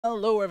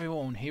Hello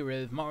everyone, here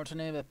is Martin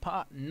with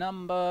part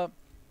number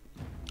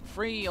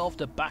 3 of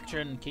the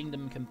Baktria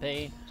Kingdom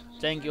campaign.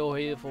 Thank you all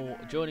here for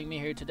joining me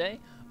here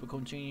today. We'll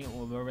continue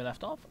where we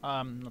left off.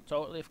 Not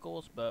totally of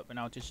course, but we're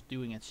now just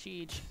doing a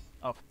siege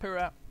of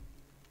Pura.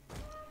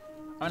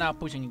 I'm now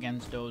pushing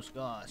against those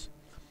guys.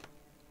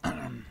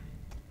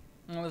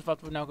 That's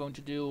what we're now going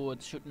to do.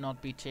 It should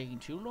not be taking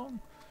too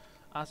long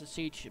as a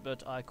siege,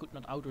 but I could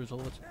not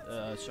out-resolve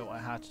it, so I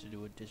had to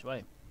do it this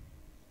way.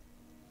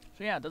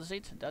 So yeah, that's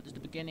it. That is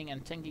the beginning,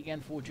 and thank you again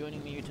for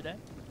joining me here today.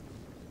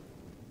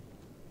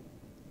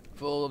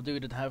 For all of you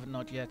that have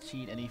not yet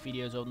seen any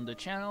videos on the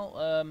channel,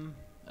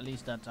 at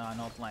least that are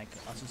not like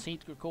as a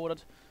seed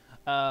recorded,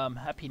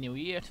 Happy New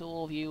Year to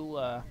all of you.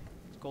 Of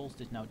course,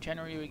 it's now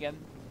January again,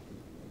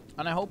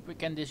 and I hope we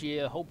can this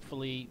year,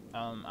 hopefully,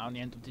 at the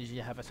end of this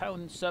year, have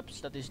 1,000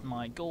 subs. That is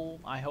my goal.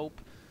 I hope.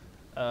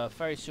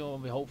 Very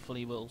soon we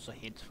hopefully will also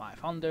hit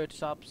 500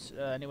 subs.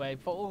 Anyway,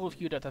 for all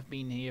of you that have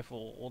been here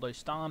for all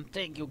this time,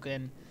 thank you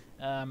again.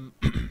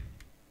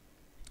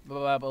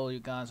 Without all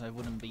you guys I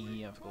wouldn't be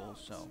here of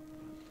course, so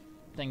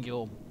thank you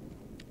all.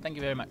 Thank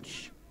you very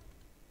much.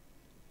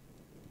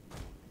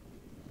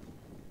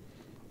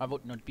 I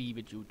would not be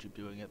with YouTube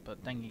doing it,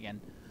 but thank you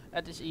again.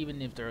 That is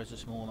even if there is a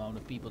small amount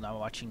of people now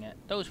watching it.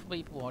 Those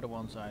people are the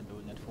ones I'm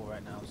doing it for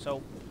right now.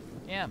 So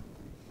yeah,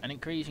 and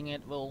increasing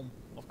it will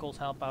of course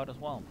help out as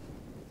well.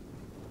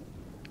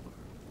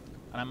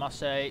 And I must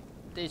say,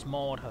 this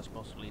mod has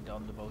possibly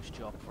done the most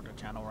job for the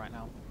channel right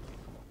now.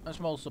 It's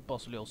also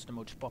possibly also the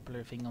most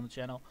popular thing on the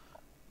channel.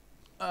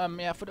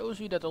 Yeah, for those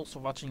of you that are also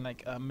watching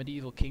like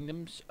medieval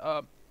kingdoms,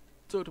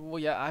 well,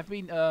 yeah, I've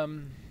been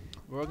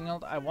working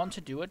on it. I want to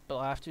do it, but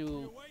I have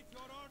to.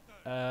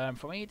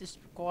 For me, it is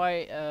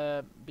quite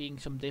being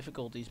some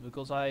difficulties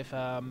because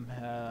I'm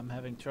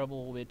having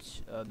trouble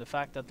with the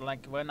fact that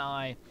like when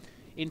I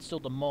install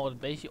the mod,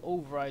 it basically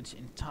overrides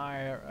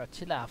entire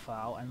Attila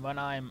file, and when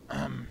I'm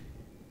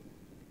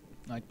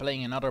like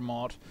playing another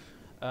mod,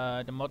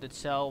 the mod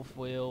itself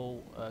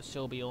will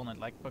still be on it,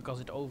 like because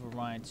it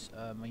overrides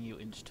when you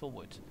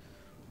install it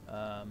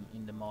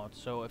in the mod.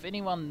 So if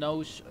anyone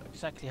knows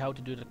exactly how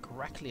to do that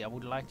correctly, I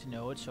would like to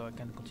know it so I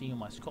can continue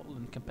my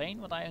Scotland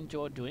campaign, what I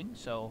enjoy doing.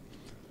 So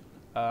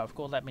of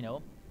course let me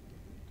know.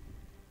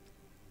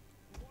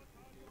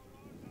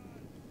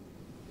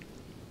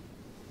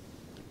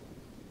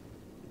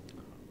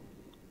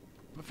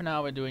 But for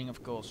now we're doing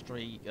of course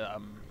we're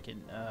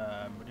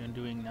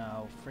doing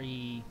now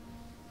 3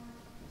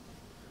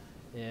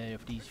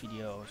 of these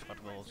videos, what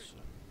was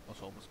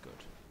always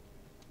good.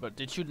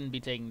 But it shouldn't be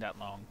taking that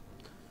long.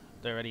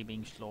 They're already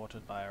being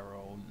slaughtered by our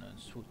own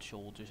foot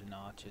soldiers and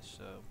archers,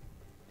 so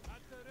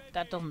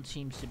that doesn't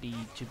seem to be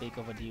too big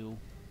of a deal.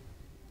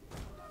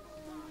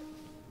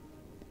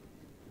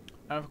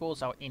 And of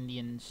course our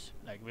Indians,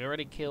 like we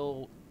already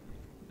killed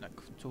like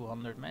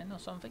 200 men or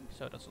something,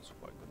 so that's also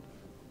quite good.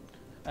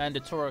 And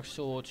the Torok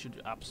sword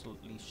should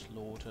absolutely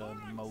slaughter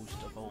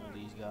most of all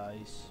these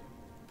guys.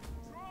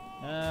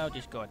 No,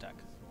 just go attack.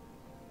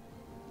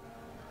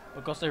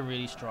 Because they're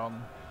really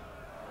strong.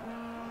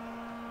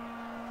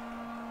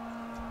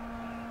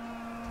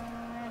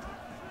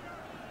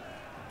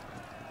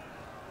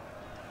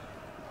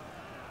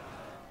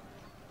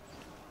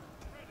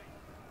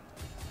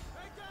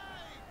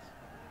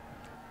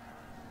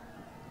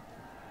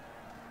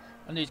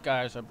 And these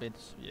guys are a bit,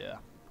 yeah,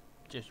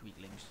 just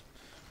weaklings.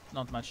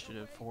 Not much to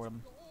do for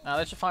them. Now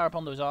let's fire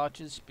upon those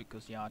archers,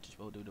 because the archers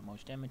will do the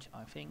most damage,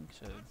 I think.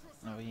 So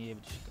over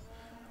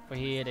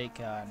here they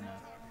can.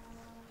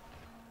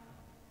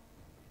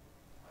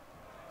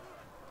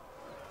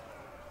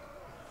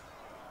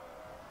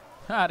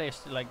 They're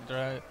still like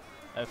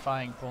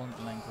firing point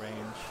blank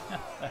range.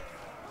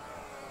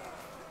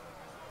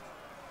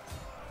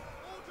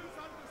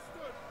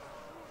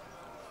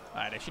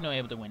 Alright, they should not be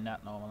able to win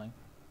that normally.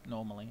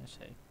 Normally, I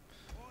say.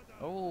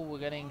 Oh, we're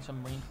getting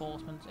some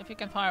reinforcements. If you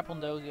can fire upon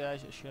those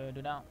guys, sure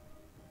do that.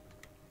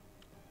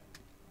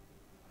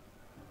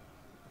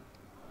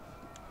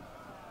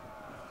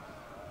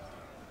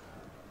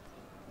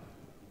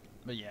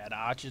 But yeah, the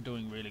archer's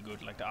doing really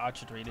good. Like the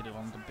archer really did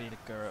one of the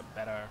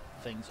better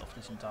things of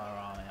this entire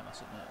army, I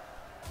must admit.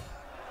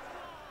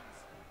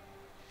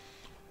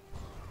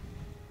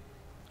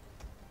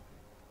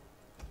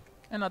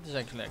 And that is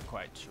actually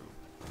quite true.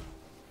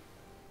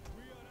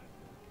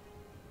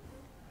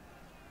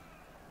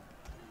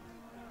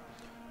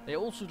 They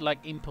also like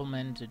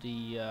implemented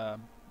the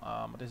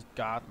this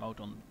guard mode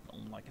on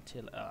like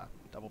Attila.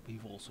 That would be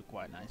also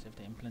quite nice if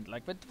they implement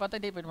like what they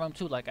did with Rome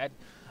 2. Like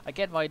I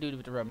get why you do it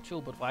with the Rome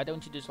 2, but why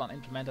don't you just like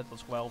implement it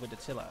as well with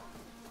Attila?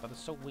 That is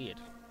so weird.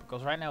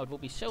 Because right now it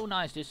would be so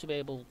nice just to be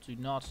able to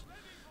not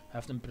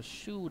have them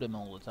pursue them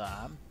all the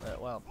time.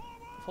 But well,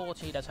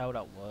 unfortunately that's how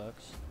that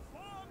works.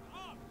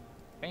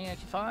 Can you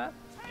actually fire?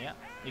 Yeah,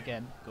 you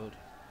can. Good.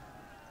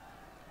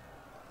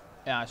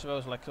 Yeah, I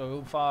suppose like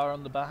a fire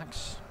on the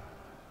backs.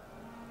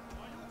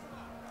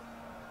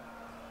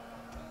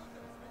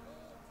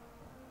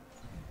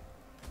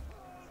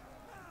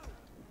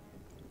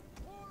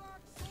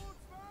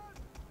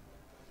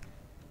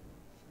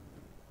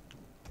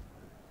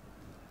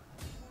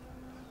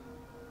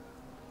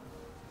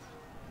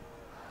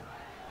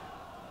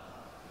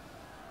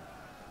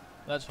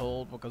 Let's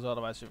hold, because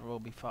otherwise it will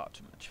be far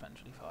too much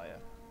friendly fire.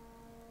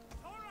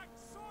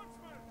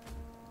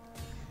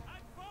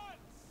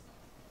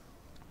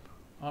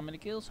 How many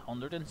kills?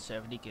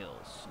 170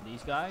 kills.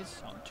 These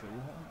guys on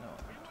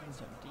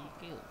 170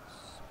 kills.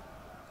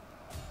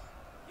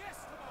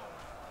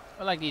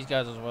 I like these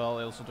guys as well.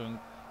 They're also doing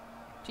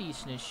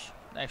decent-ish.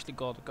 They actually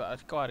got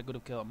quite a good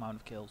amount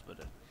of kills, but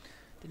they're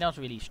not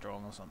really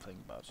strong or something.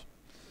 But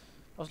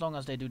as long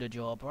as they do the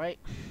job, right?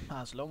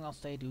 As long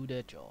as they do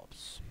their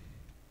jobs,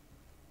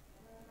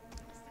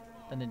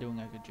 then they're doing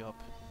a good job.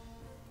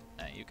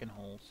 You can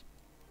hold.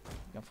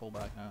 You can fall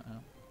back now.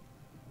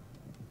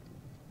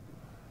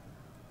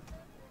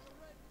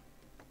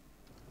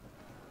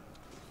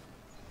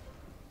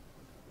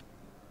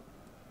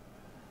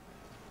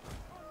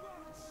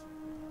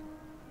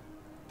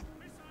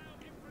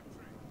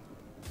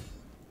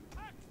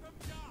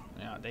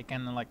 Yeah, they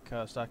can like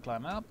start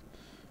climbing up,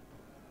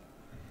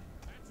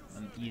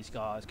 and these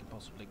guys can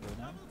possibly go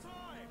down.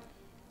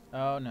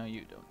 Oh no,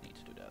 you don't need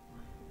to do that,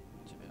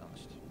 to be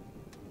honest.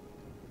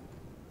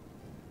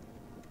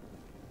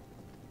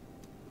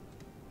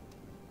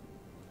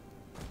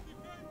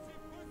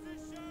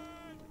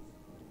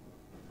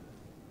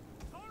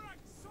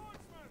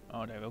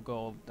 Oh, they will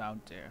go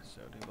down there,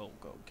 so they will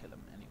go kill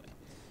him anyway.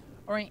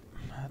 Alright,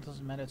 that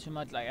doesn't matter too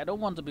much. Like, I don't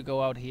want them to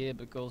go out here,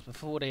 because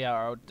before they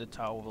are out, the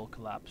tower will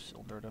collapse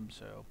under them,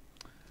 so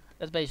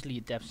that's basically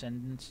a death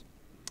sentence.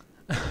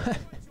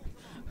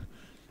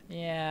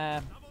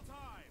 Yeah.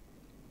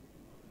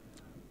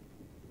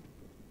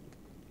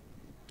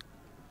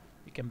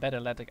 You can better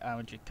let the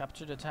RNG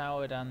capture the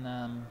tower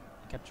than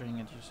capturing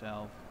it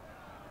yourself.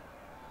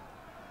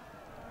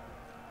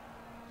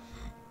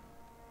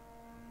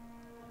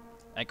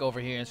 Like over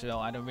here as well,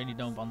 I really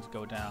don't want to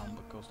go down,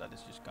 because that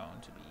is just going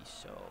to be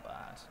so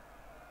bad.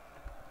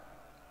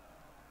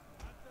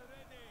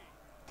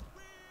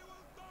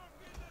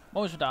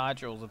 Most of the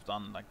archers have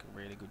done like a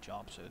really good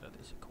job, so that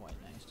is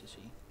quite nice to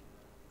see.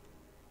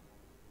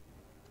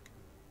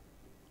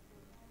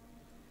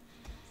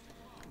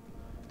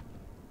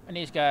 And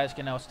these guys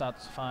can now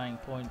start firing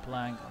point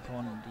blank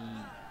upon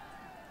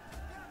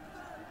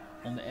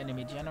the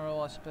enemy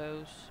general, I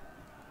suppose.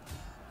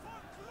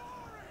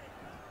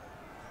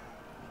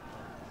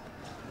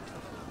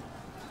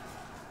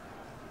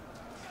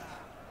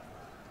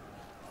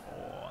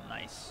 Oh,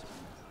 nice.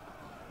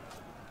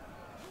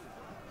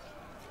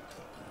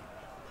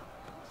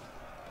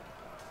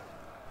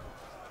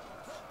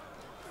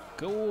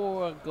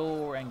 Gore,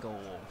 gore, and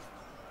gore.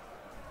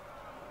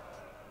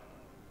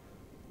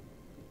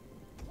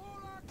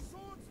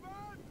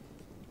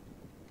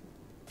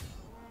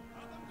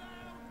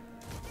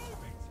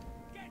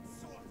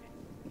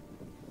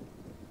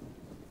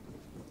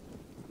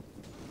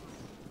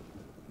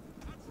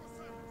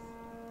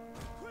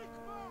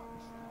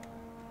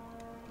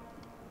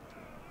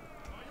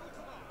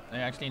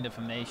 They're actually in the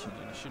formation,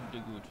 so they should do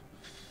good.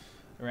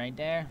 Right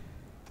there.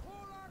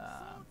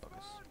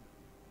 Buggers.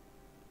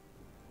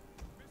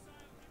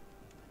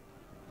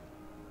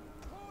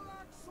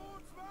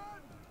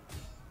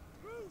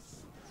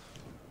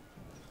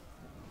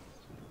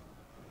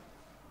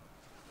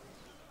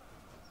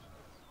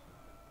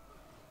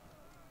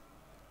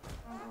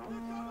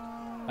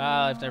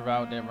 If they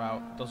route, they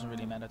route. Doesn't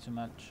really matter too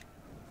much.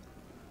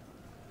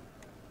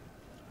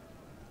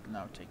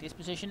 Now take this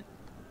position.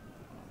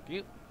 Thank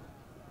you.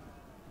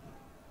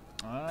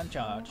 And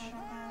charge.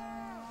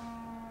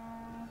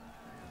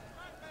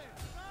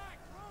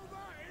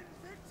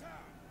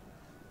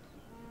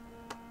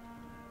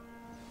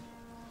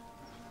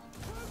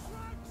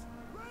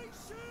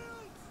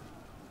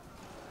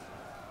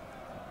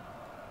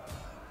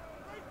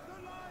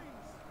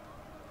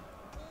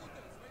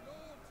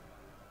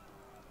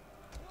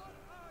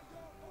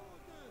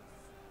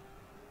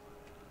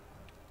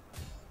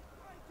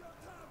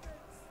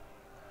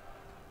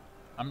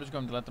 I'm just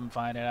going to let them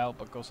fight it out,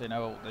 because they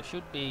know they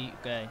should be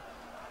okay,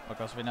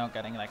 because we're now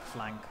getting like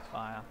flank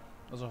fire.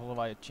 There's a whole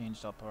lot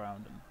changed up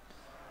around them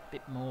a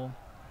bit more.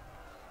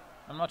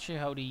 I'm not sure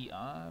how the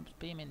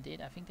spearmen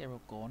did. I think they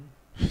were gone.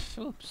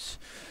 Oops.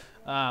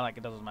 Like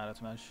it doesn't matter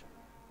too much.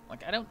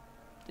 Like I don't.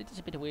 It is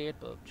a bit weird,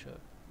 but sure.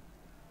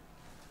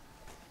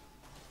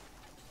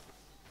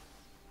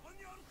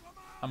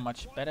 A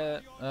much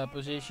better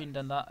position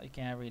than that you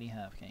can't really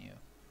have, can you?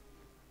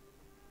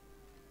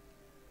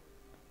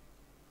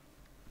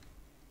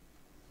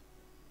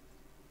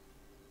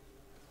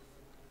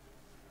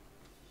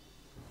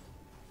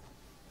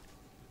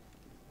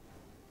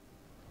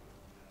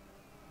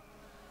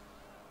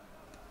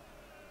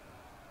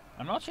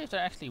 I'm not sure if they're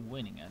actually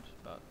winning it,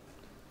 but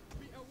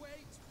We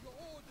await your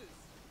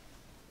orders.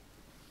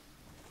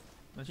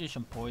 let's use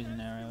some poison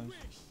arrows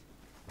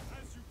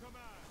As you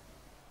command.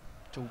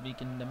 to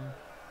weaken them.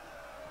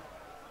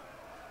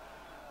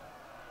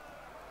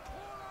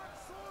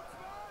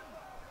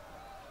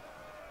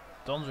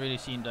 Don't really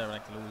seem they're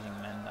like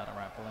losing men that are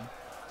rapidly.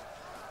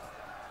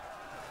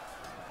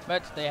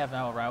 But they have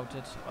now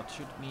routed what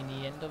should mean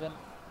the end of him.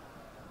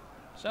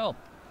 So,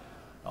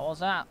 what was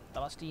that? That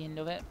was the end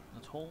of it.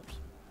 Let's hold.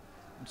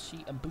 Let's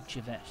see a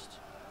Butcher vest.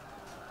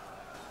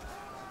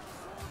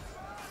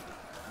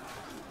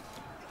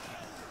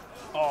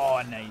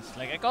 Oh, nice.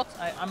 Like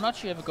I'm not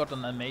sure if I got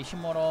an animation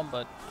mod on,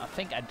 but I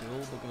think I do,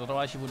 because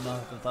otherwise you would not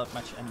have that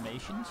much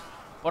animations.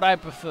 But I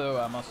prefer,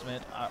 I must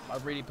admit, I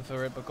really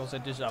prefer it because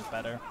it is up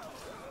better.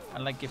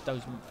 And like give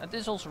those, it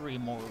is also really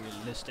more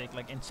realistic,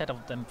 like instead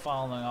of them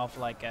falling off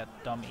like a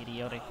dumb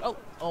idiotic, oh,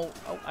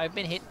 I've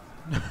been hit.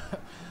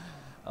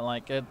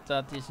 Like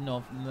that is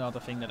not another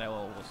thing that I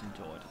always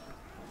enjoyed.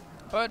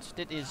 But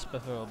it is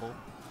preferable.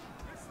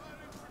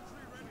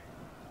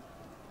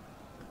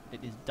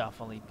 It is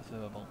definitely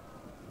preferable.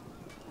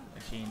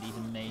 Seeing these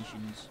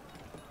animations.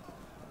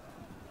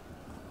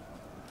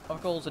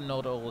 Of course, they're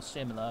not all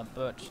similar,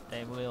 but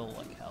they will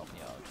like help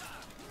you out.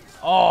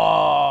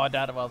 Oh,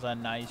 that was a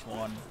nice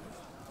one.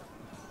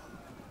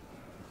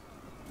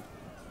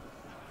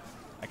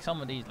 Like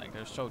some of these, like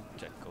they're so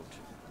good.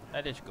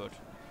 That is good.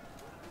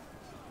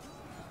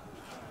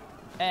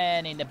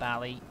 And in the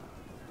belly.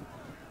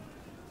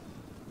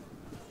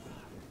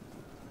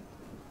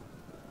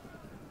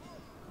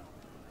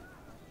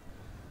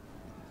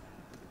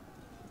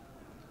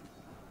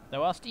 That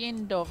was the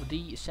end of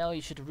the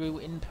Seleucid rule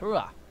in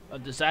Pura. A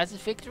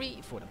decisive victory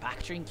for the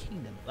Bactrian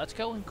kingdom. Let's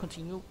go and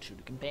continue to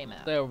the campaign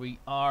map. There we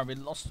are. We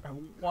lost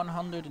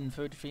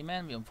 133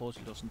 men. We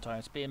unfortunately lost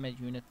entire spearmate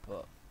unit,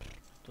 but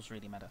doesn't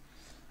really matter.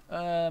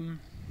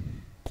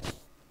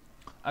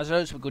 I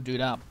suppose we could do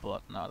that,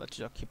 but no, let's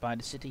occupy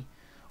the city.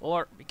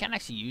 Or we can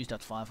actually use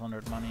that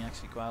 500 money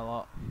actually quite a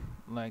lot.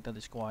 Like that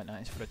is quite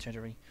nice for the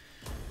treasury.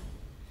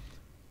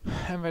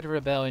 And with the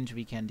rebellions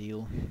we can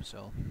deal,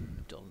 so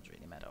it doesn't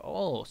really matter.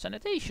 Oh,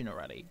 sanitation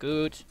already.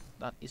 Good.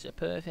 That is a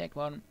perfect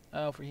one.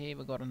 Over here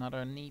we got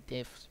another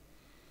native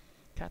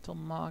cattle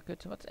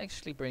market. Let's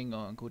actually bring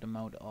on a good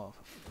amount of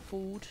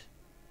food.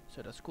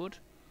 So that's good.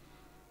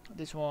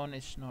 This one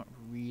is not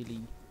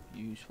really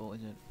useful,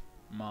 is it?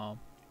 No.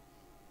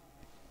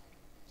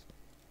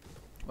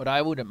 What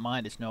I wouldn't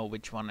mind is know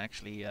which one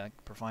actually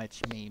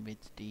provides me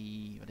with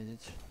the, what is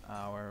it?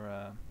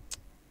 Our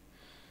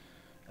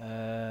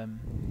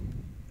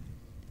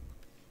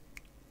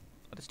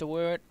what is the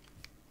word?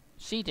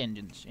 Siege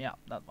engines. Yeah,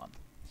 that one.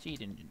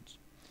 Siege engines.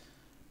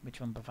 Which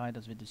one provides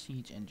us with the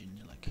siege engines?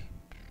 Like,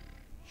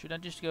 should I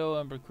just go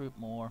and recruit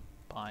more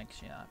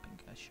pikes? Yeah, I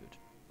think I should.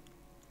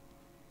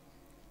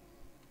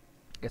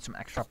 Get some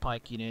extra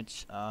pike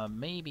units.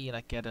 Maybe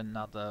like get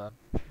another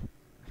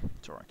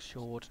thorax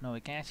short. No,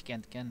 we can't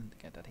get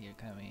that here,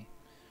 can we?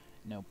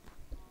 Nope.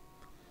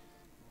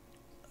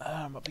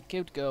 What we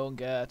could go and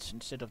get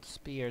instead of the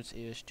spears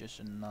is just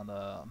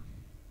another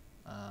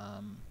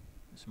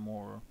some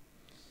more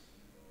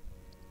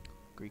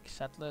Greek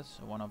settlers,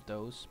 one of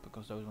those,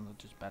 because those ones are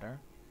just better.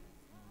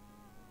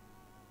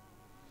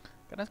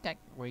 Let's get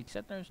Greek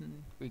settlers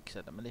and Greek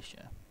settler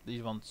militia.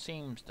 These ones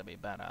seems to be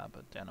better,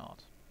 but they're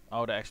not.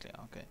 Oh, they actually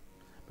are, okay.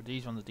 But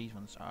these ones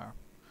are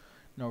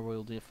no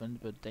real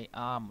different, but they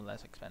are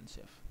less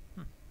expensive.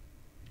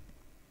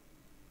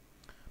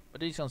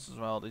 But these ones as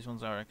well, these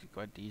ones are actually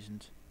quite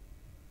decent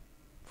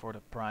for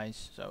the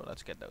price, so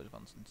let's get those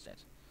ones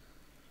instead.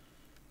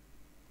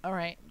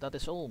 Alright, that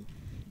is all.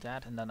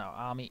 That, and then our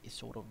army is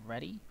sort of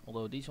ready,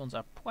 although these ones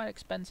are quite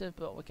expensive,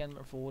 but we can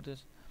afford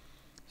it.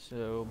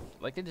 So,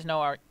 like, it is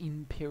now our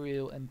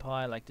imperial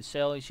empire. Like, the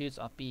Seleucids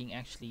are being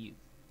actually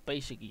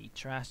basically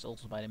trashed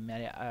also by the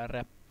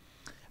Media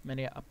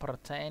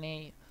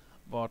Aparteni,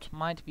 what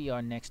might be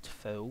our next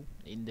foe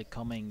in the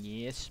coming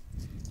years.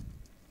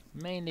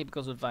 Mainly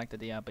because of the fact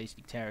that they are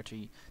basically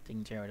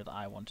taking territory that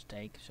I want to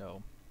take,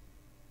 so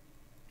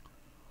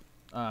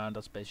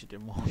that's basically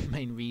the one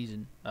main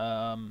reason.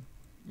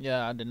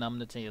 Yeah, the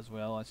Namnate as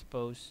well, I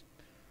suppose.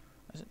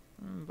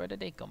 Where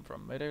did they come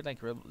from? Were they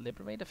like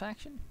liberated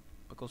faction?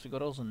 Because we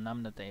got also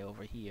Namnate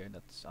over here,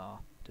 that's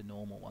the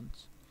normal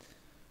ones.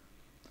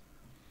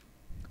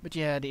 But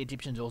yeah, the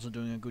Egyptians also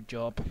doing a good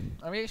job.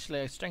 I'm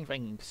actually strength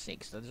ranking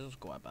 6, that is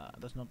quite bad,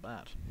 that's not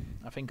bad.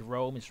 I think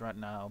Rome is right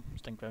now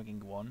strength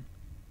ranking 1.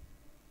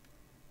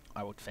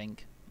 I would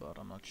think, but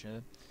I'm not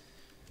sure.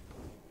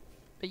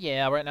 But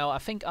yeah, right now, I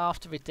think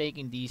after we're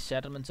taking these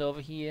settlements over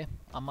here,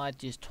 I might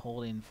just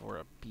hold in for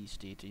a peace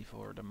treaty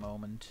for the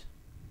moment.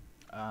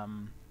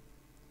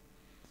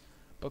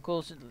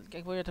 Because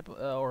we're at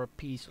or a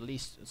peace, at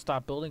least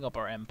start building up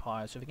our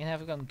empire, so we can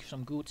have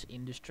some good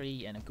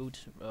industry and a good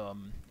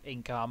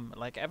income.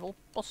 Like, I will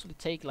possibly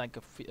take like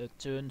a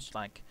turns,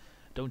 like,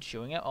 don't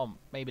showing it, or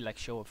maybe like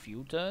show a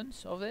few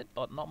turns of it,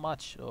 but not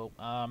much. So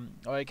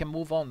or I can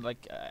move on.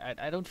 Like,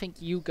 I don't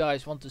think you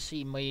guys want to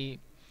see me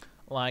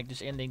like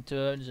just ending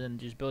turns and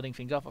just building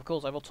things up. Of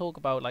course, I will talk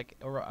about like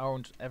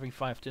around every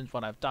 5 turns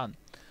what I've done,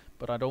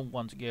 but I don't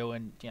want to go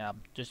and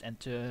just end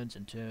turns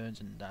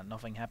and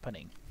nothing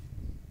happening,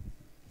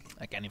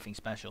 like anything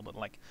special. But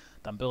like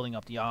I'm building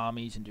up the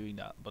armies and doing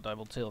that. But I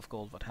will tell, of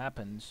course, what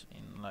happens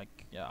in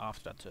like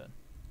after that turn.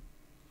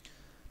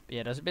 But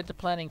yeah, there's a bit of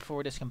planning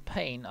for this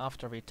campaign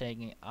after we're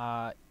taking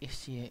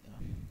Isihatis.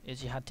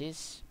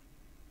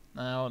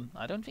 No,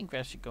 I don't think we're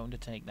actually going to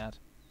take that.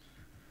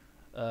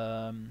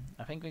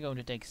 I think we're going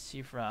to take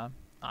Sifra,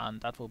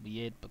 and that will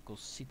be it,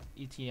 because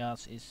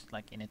Itias is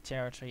like in a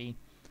territory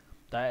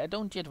that I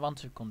don't yet want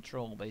to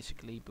control,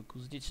 basically,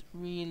 because it's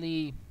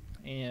really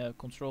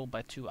controlled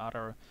by two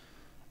other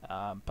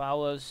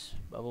powers,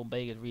 but will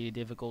make it really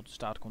difficult to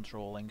start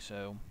controlling.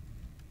 So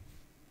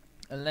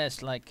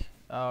unless like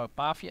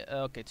Bafia,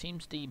 okay, it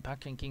seems the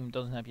Bactrian Kingdom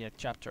doesn't have yet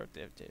chapter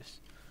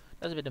activities.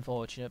 That's a bit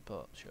unfortunate,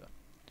 but sure.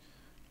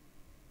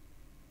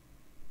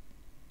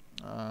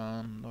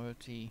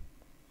 Loyalty,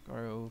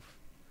 growth,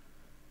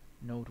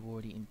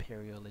 noteworthy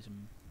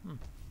imperialism.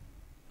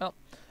 Well,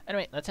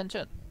 anyway, let's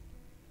enter.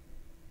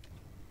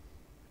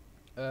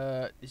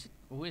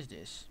 Who is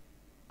this?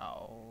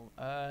 Oh,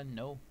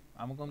 no.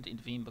 I'm going to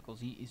intervene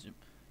because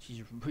she's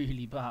a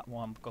really bad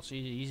one, because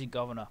he's a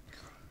governor.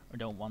 I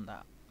don't want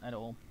that at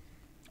all.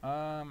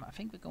 I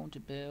think we're going to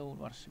build,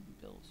 what should we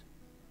build?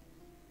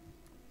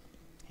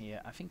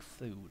 Here, I think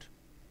food.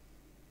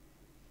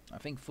 I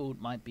think food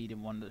might be the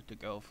one to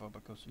go for,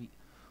 because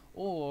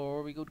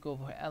or we could go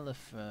for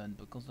elephant,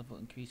 because that will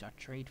increase our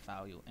trade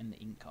value and the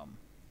income.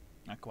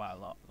 Quite a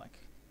lot, like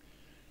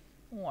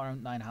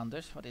around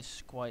 900, what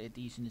is quite a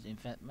decent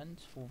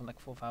investment for like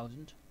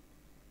 4,000.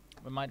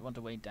 We might want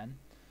to wait then.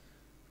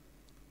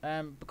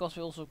 Because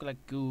we also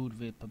collect good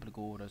with public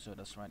order, so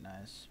that's right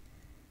nice.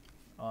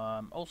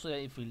 Also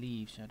if we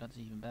leave, so that's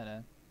even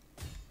better.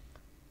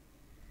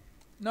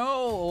 No!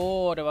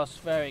 Oh, that was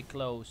very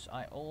close.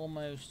 I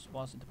almost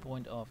was at the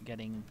point of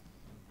getting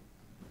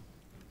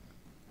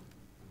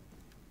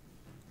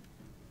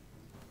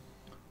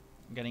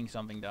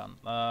something done.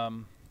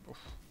 Oof.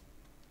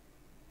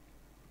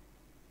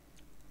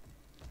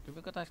 Do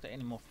we got actually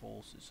any more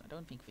forces? I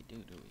don't think we do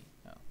we?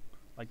 No.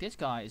 Like this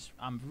guy is,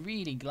 I'm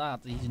really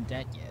glad that he isn't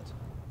dead yet.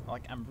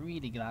 Like I'm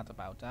really glad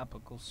about that,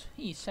 because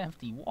he's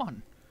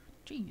 71.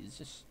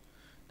 Jesus,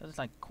 that is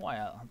like quite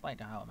a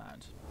high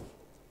amount.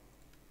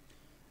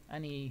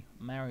 Any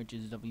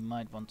marriages that we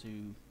might want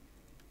to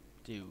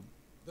do?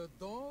 The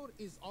door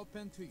is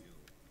open to you.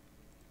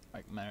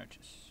 Like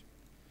marriages.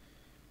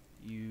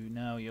 You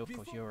know, of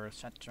course, you're a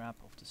satrap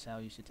of the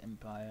Seleucid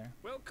Empire.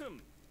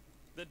 Welcome.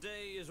 The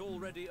day is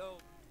already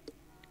over.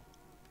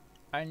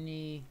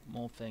 Any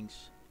more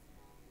things?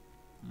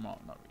 No,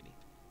 not really.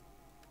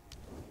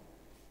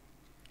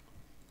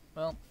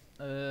 Well,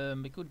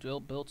 we could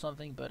build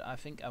something, but I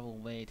think I will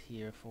wait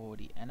here for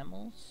the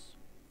animals.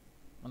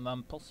 And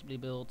then possibly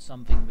build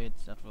something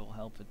that will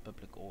help with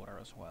public order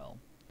as well.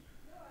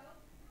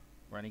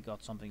 Already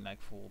got something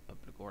like full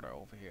public order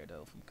over here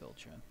though from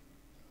culture.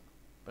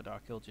 But our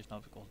culture is not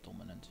of course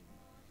dominant.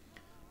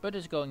 But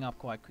it's going up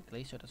quite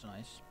quickly, so that's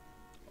nice.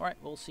 Alright,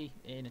 we'll see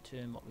in a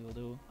turn what we will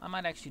do. I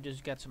might actually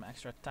just get some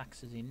extra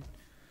taxes in.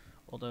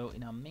 Although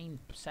in our main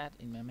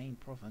in my main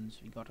province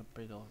we got a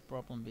bit of a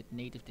problem with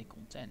native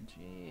discontent.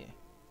 Yeah.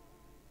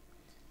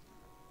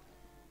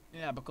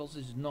 Yeah, because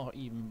it's not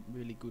even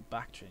really good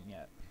Bactrian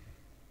yet.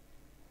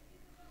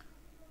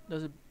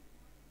 That's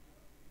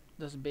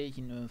a bit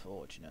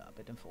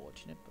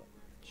unfortunate, but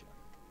sure.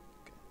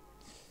 Okay.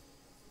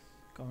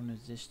 Governor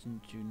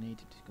resistant to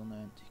native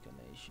discontent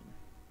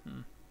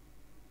escalation.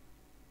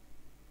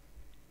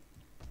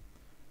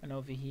 And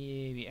over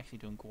here we actually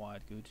doing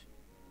quite good.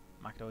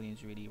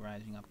 Macedonians really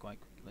rising up quite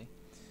quickly.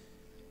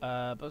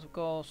 But of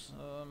course,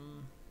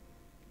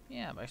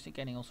 yeah, we're actually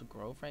getting also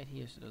growth right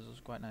here, so this is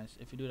quite nice.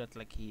 If we do that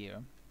like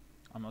here,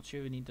 I'm not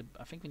sure we need to.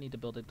 I think we need to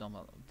build it on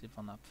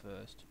up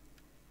first.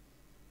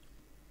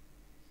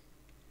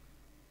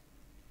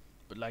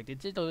 But like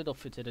this little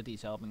fertility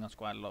is helping us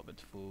quite a lot with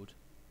food.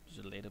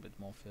 Just a little bit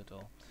more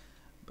fertile,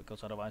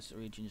 because otherwise the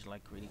region is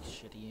like really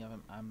shitty.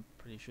 I'm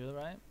pretty sure,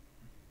 right?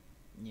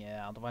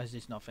 Yeah. Otherwise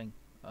there's nothing.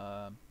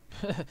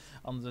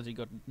 Unless you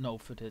got no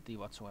fertility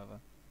whatsoever.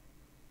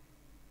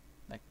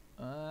 Like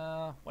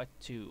what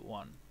 2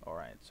 1.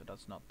 Alright, so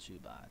that's not too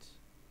bad.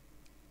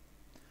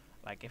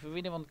 Like if we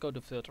really want to go to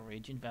fertile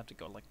region, we have to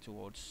go like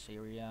towards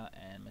Syria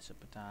and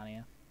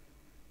Mesopotamia.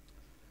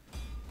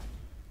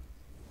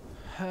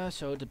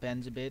 So it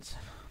depends a bit.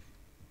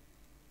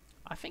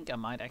 I think I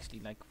might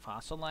actually like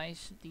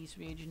fossilize these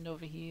regions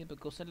over here,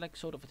 because they're like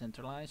sort of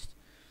centralized.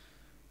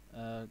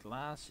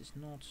 Glass is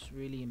not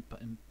really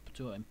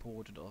too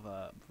important of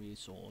a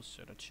resource,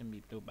 so that shouldn't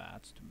be too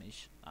bad to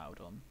miss out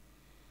on.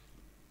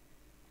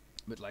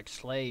 But like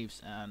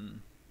slaves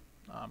and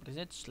what is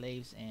it?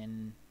 Slaves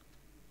and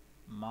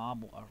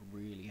marble are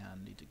really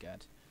handy to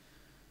get.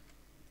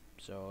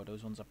 So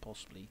those ones I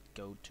possibly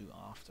go to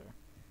after,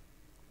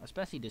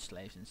 especially the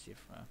slaves in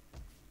Sifra.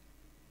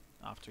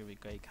 After we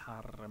take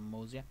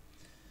Harmosia.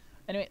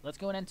 Anyway, let's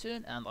go and enter,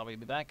 and I'll be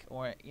back,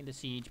 or in the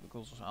siege,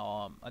 because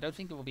I don't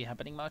think there will be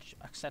happening much,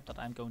 except that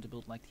I'm going to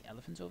build like the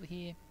elephants over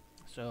here.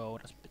 So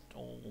that's a bit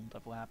all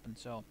that will happen.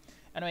 So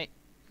anyway,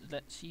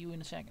 let's see you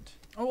in a second.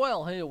 Oh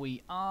well, here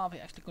we are.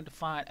 We're actually going to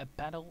fight a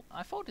battle.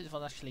 I thought it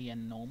was actually a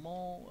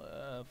normal,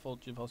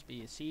 thought it was supposed to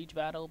be a siege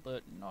battle,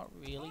 but not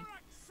really.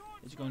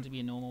 It's going to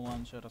be a normal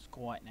one, so that's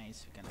quite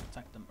nice. We can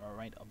attack them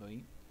right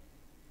away.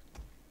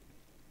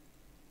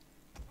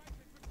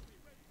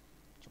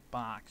 So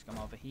Barks come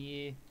over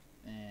here.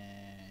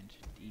 And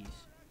these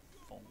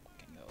folk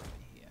can go over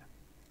here.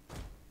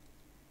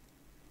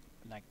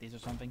 like this or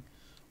something.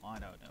 I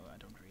don't know. I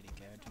don't really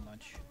care too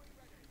much.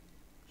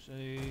 So,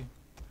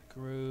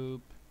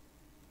 group.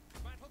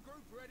 Battle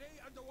group ready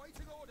and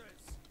awaiting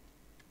orders.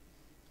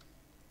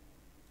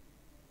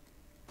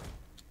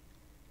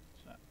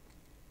 So,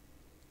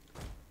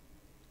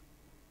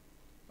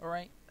 all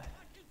right.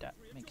 That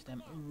makes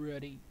them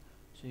ready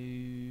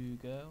to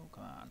go.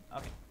 Come on.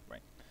 Okay.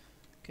 Right.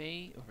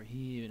 Okay. Over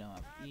here we now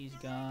have these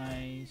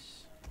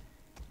guys.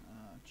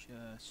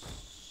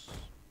 Just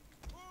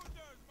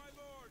Orders, my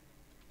lord.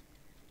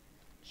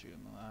 two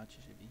more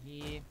archers over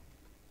here.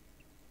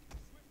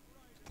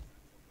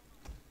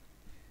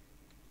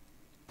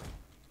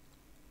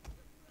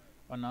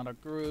 Another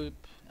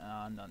group,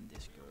 and then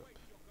this group.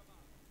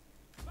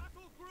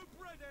 Battle group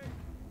ready.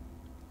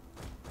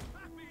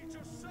 Happy to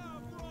serve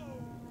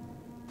Rome.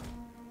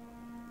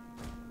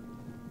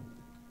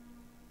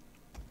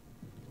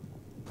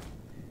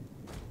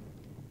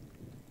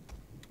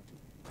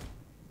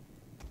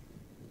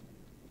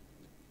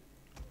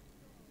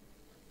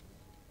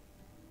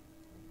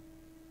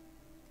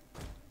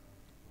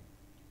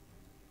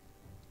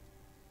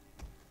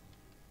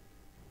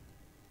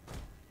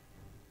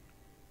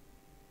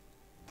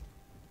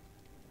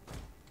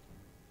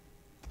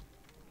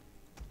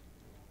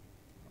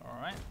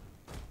 Alright.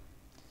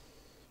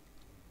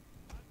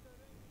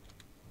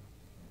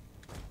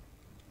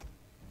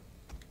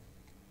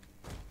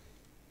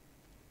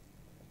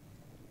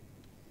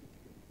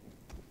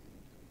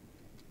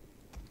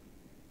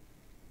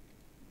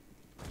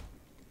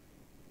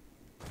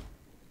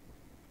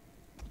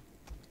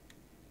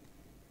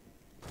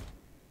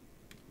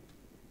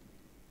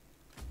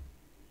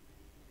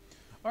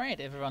 Alright,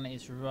 everyone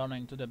is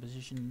running to the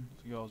position.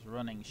 Yours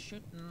running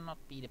should not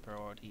be the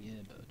priority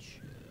here, but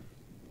sure.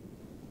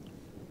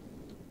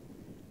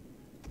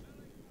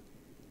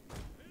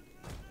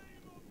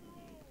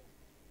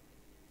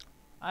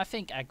 I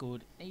think I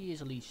could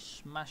easily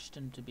smash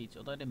them to bits,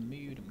 although they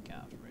mute them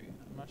cavalry.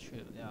 I'm not sure,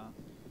 yeah.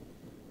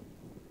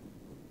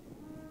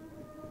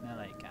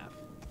 Melee cav.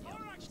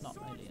 Yeah, it's not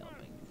really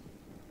helping.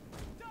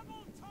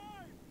 Double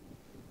time.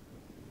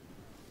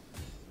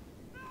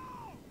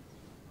 No.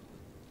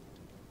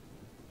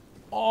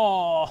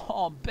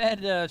 Oh,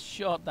 better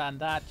shot than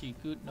that you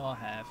could not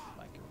have.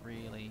 Like,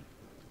 really.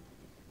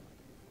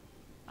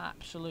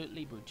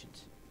 Absolutely butchered.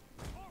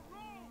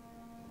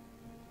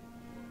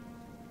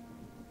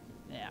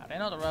 Yeah, they're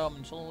not the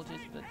Roman soldiers,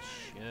 but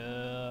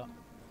sure.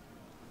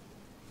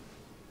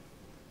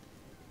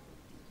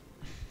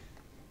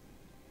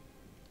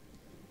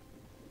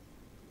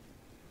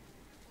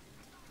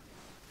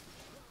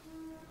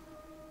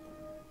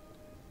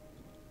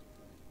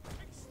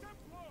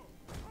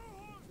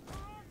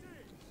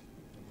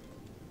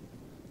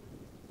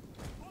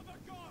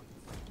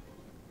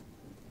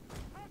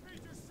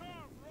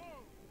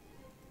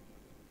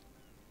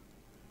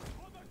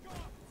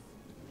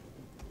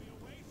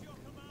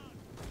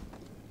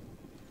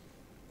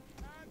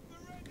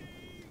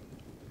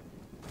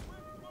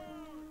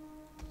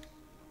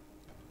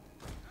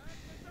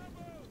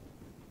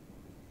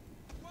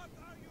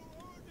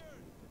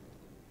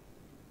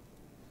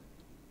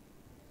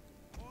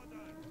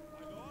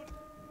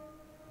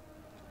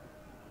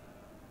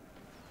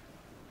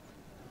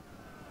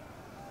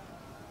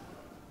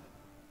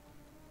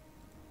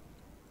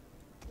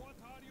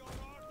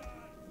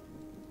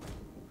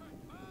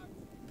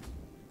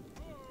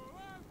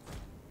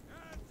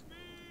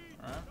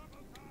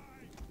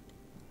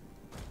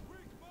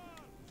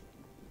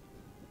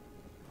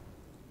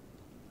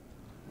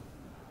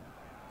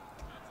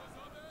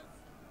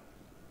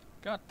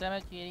 God damn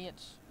it, you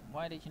idiots.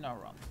 Why did you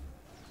not run?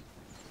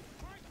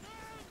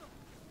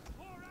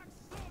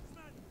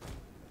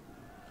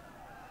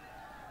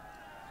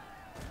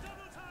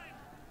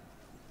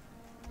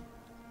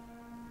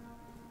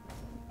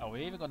 Oh,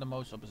 we even got the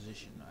most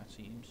opposition, it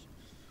seems.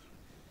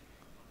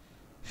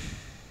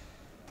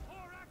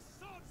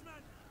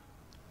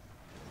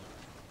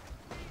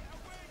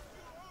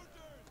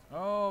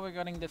 Oh, we're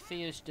getting the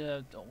fierce,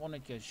 one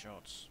of your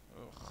shots.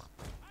 Ugh.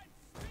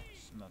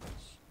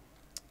 Smothers.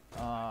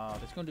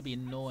 That's going to be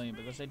annoying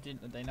because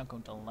they're not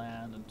going to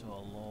land until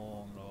a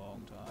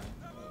long time.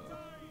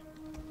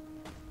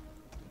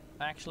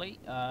 Actually,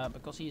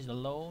 because he's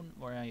alone,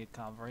 where are you,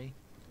 cavalry?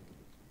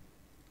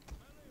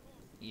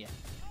 Yeah,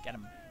 get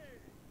him.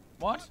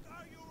 What?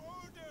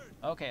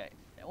 Okay,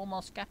 I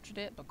almost captured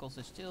it because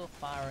they're still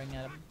firing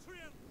at him.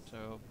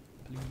 So,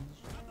 please,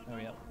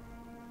 hurry up.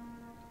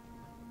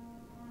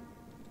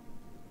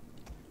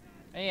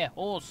 Hey,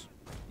 horse!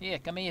 Yeah,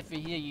 come here for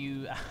here,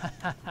 you.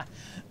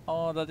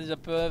 Oh, that is a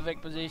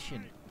perfect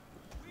position.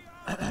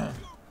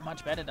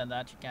 Much better than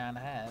that you can't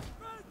have.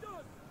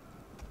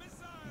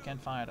 You can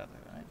fire that,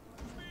 right?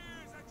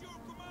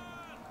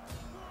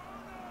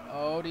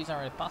 Oh, these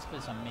are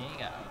pacifists and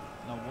mega.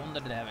 No wonder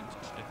they're having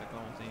such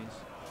difficulties.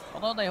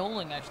 Although they're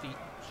holding actually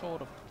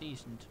sort of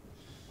decent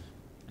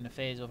in the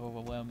face of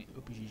overwhelming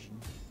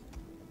opposition.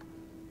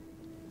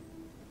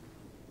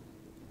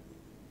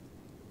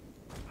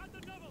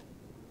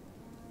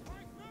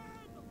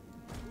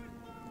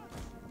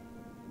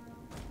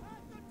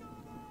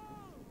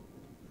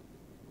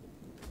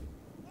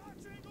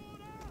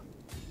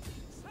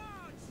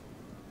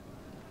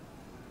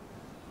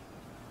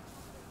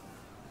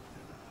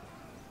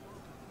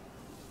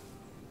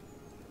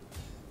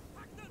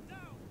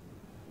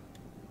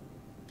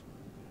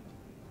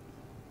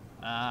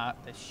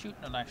 They should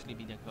not actually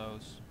be that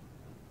close.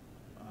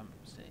 I'm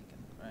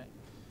mistaken, right?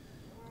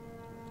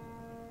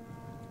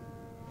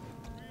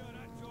 We are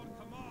at your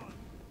command.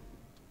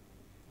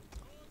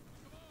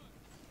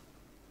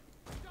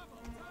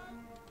 Double time.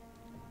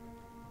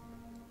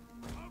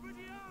 Over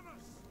the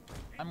armors.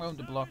 I'm going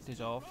to block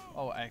this off.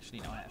 Oh, actually,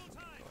 no, I have.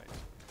 Okay, go ahead.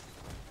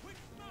 Quick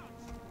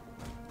march.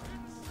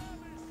 In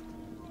service.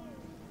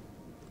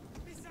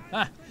 Missiles Ah,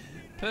 will be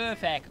ready.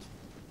 perfect.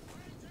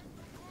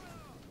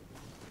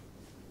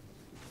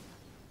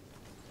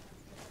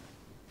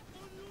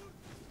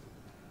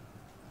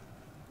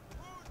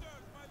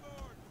 Orders, my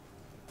lord.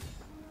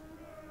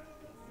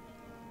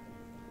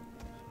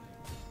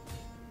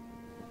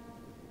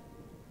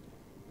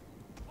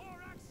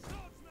 Horax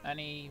swordsman.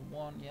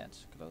 Anyone yet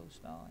close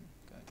down?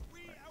 Good.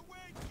 We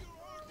await your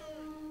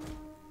orders.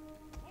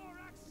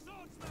 Horax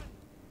swordsman.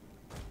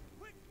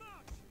 Quick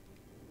march.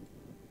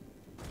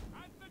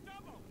 At the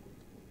double.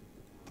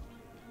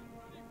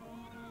 Ready for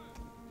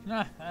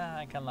orders.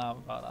 I can laugh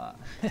about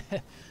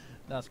that.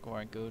 That's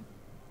quite good.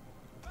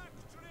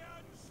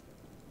 Bactrians.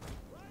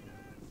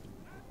 Riders.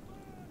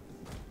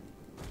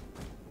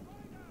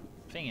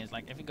 Thing is,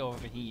 like, if we go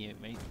over here,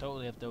 we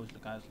totally have those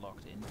guys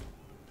locked in.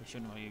 They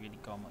shouldn't really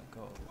go.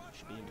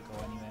 Should be able to go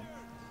anywhere.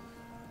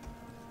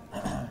 We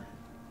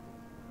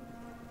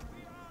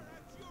are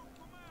at your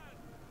command.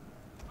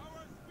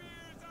 Our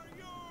spears are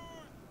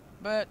yours.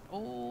 But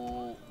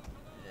oh,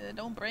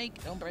 don't break!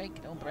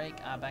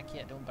 Ah, back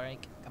here! Don't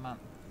break! Come on!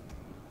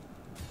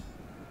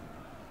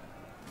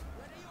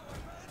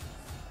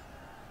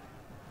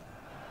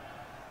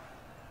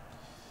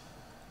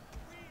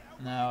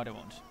 No, they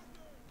won't.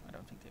 I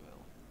don't think they will.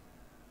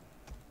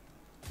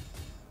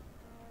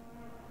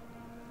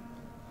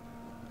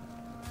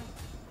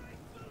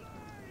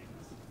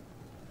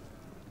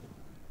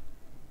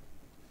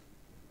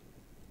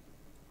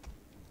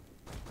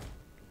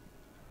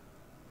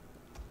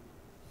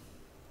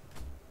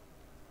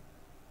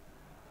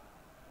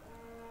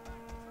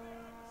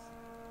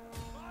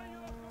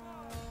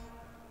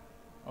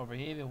 Over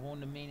here we won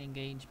the main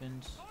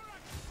engagement.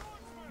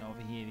 And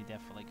over here we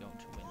definitely going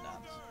to win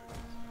that.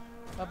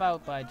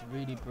 About by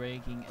really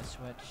breaking a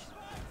switch,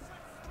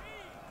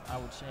 I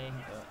would say,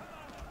 but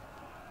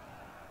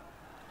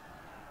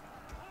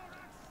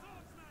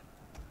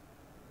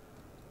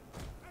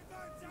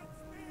Advance at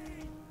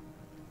speed.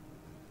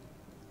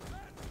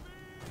 At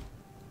speed.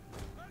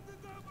 At the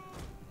double.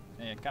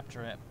 yeah,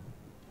 capture it.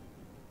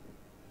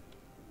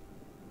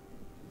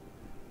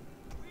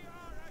 We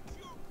are at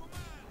your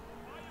command.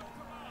 By your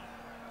command.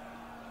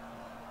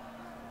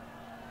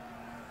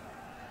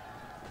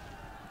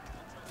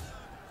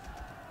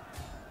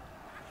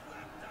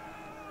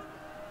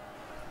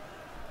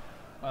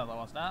 Well, that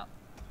was that.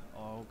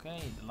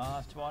 Okay, the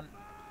last one.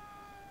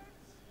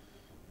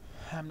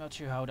 I'm not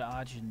sure how the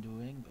Argent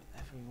doing, but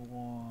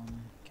everyone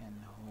can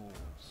hold.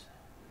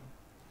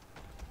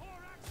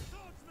 Horax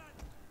swordsman.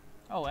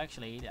 Oh,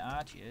 actually, the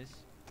Archers.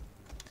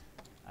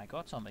 I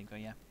got something for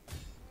you.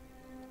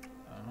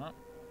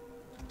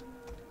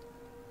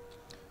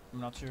 I'm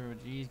not sure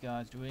what these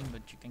guys doing,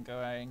 but you can go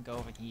ahead and go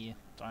over here.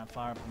 Try and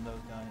fire from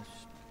those guys.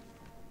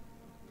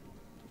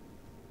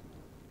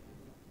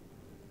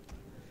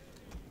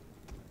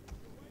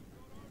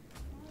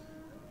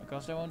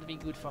 Because they won't be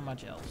good for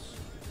much else.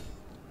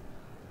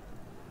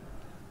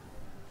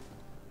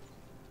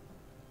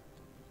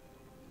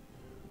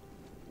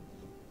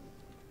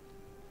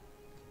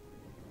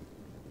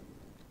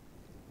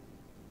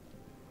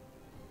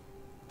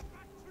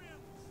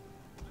 Bactrians.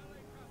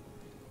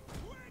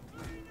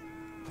 Quickly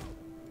now.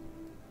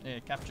 Yeah,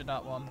 capture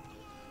that one.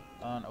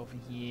 And over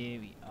here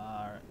we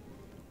are.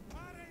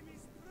 Our aim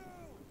is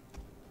through.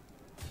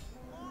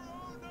 For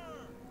order.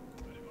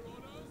 Ready for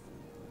orders.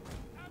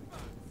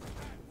 Advance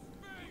at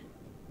speed.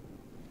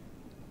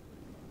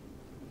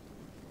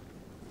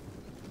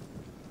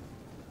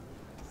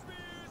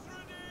 Spears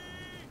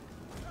ready.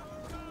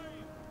 Double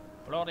time.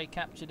 Bloody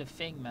capture the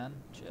thing, man.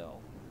 Chill.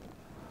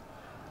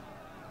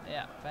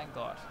 Yeah, thank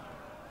God.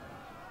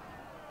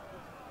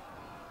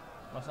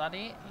 Was that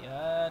it?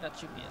 Yeah, that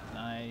should be it.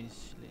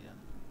 Nicely done.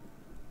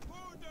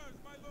 Orders,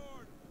 my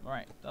lord.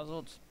 Alright, that's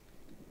it.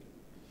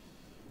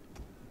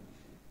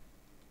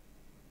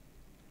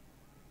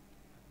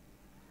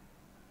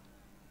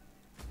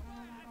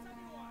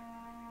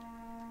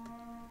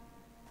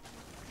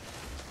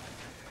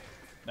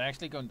 They're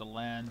actually going to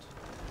land.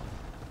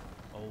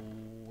 Oh,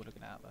 look at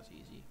that. That's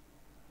easy.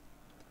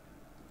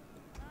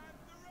 At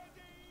the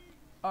ready.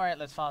 Alright,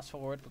 let's fast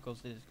forward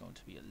because this is going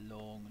to be a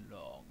long,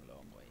 long,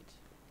 long wait.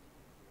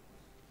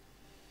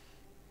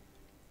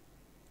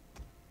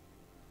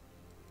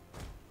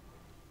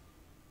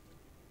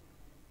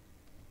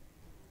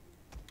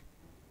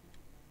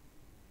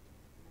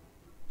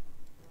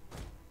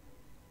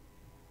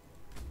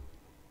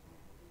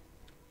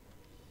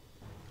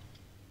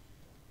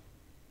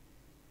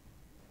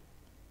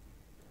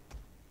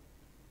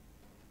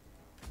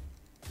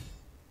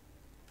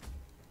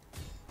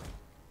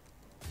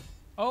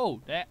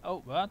 Oh, that.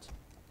 Oh, what?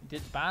 We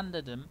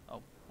disbanded him.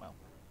 Oh, well.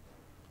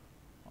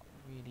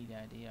 really the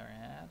idea I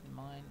had in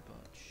mind,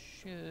 but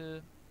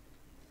sure.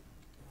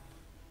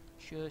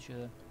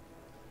 Sure.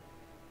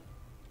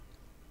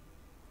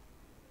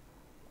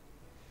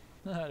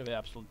 They'll be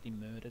absolutely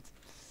murdered.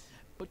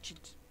 But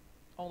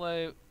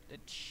although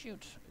it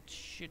should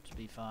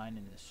be fine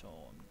in this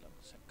zone.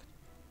 Looks like.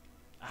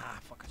 Ah,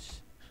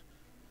 fuckers.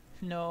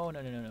 No.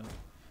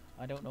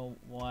 I don't know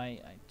why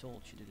I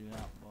told you to do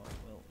that, but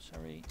well,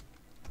 sorry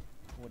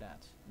for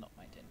that. Not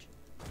my intention.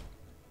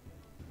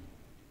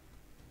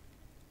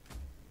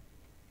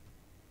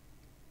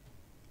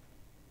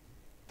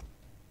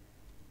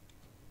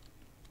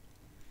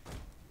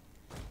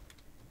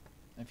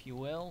 If you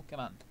will, come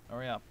on,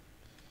 hurry up.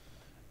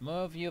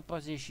 Move your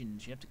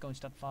positions. You have to go and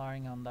start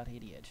firing on that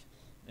idiot.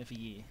 If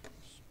he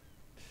is.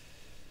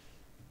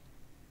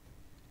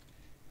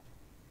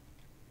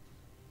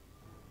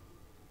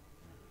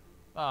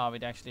 Oh, we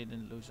actually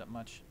didn't lose that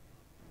much.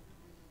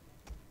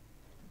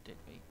 Did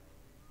we?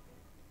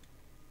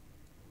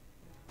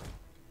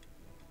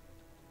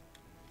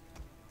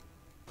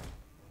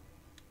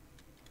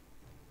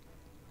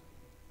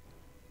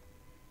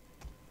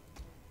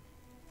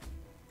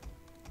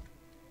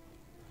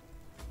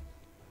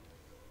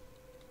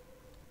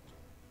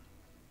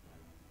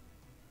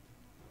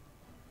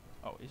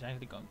 Oh, he's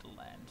actually going to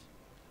land.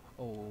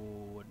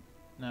 Oh,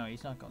 no,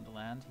 he's not going to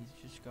land.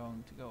 He's just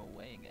going to go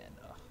away again.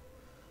 Ugh.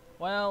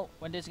 Well,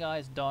 when this guy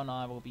is done,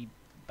 I will be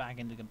back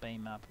in the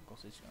campaign map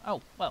because it's.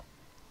 Oh, well,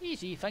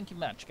 easy. Thank you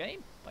much,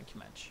 game. Thank you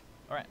much.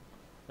 All right,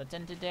 let's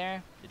enter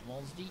there. It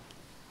was the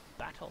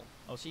battle.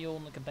 I'll see you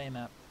on the campaign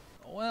map.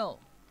 Well,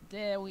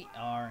 there we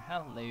are.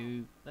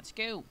 Hello. Let's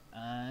go.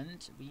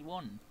 And we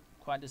won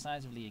quite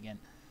decisively again.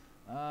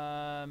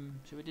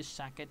 Should we just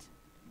sack it?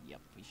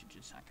 Yep, we should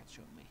just sack it,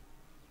 shouldn't we?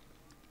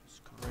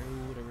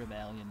 Screw the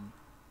rebellion.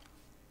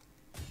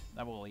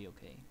 That will be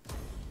okay.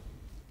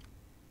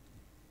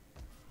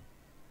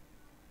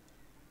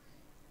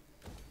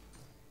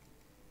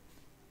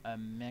 A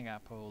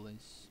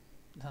megapolis.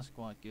 That's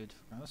quite good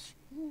for us.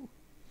 Woo.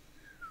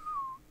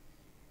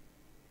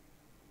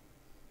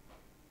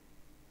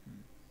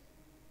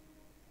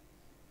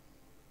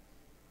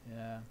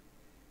 Yeah.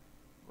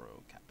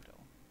 Royal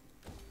capital.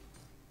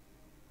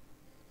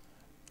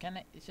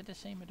 Is it the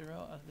same with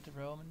the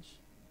Romans?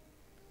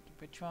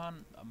 Which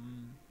one?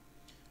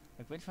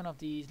 Like which one of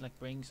these like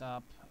brings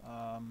up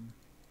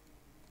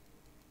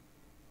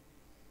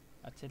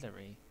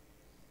artillery?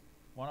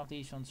 One of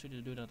these ones should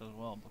do that as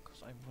well,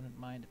 because I wouldn't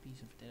mind a piece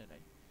of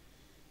artillery.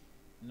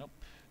 Nope.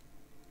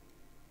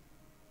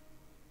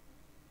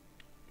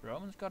 The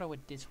Romans got it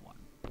with this one.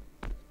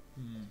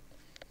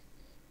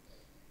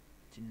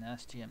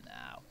 Dynastium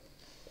now.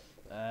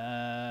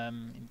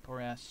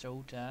 Emporia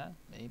Sota,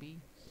 maybe?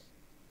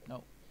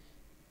 No.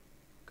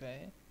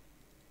 Okay.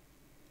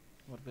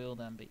 What will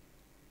then be?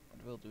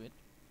 What will do it?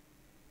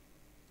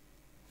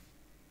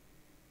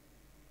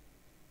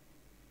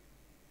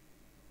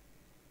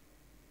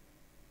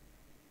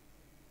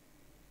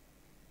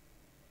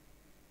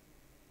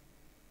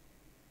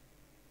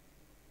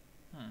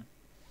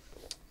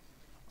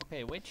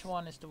 Okay, which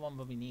one is the one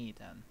that we need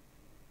then?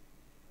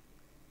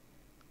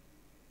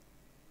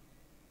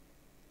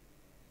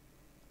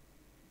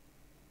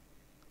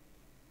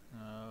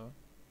 No.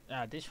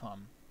 Ah, this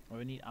one. Well,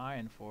 we need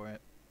iron for it.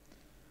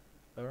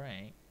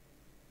 Alright.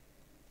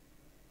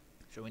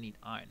 So we need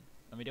iron.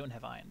 And we don't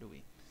have iron, do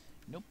we?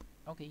 Nope.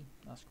 Okay,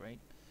 that's great.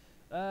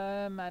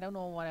 I don't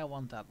know why I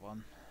want that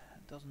one.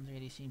 It doesn't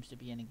really seem to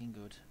be anything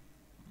good.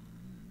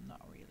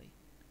 Not really.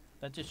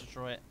 Let's just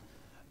destroy it.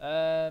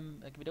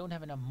 Like we don't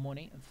have enough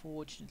money,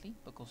 unfortunately,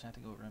 because I have to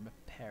go and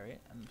repair it,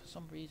 and for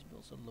some reason we're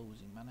also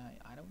losing money.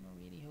 I don't know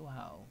really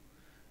how.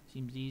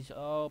 Seems these,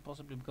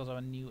 possibly because of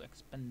our new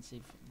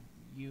expensive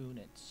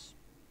units.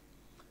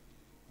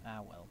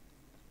 Ah well.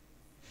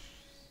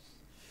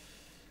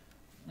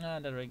 And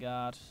in that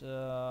regard,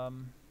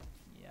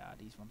 yeah,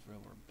 these ones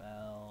will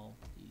rebel.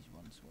 These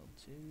ones will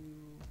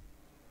too.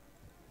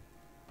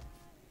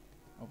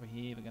 Over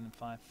here we're getting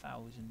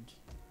 5,000.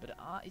 But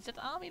is that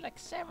army like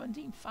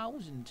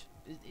 17,000?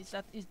 Is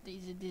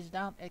it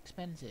that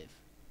expensive?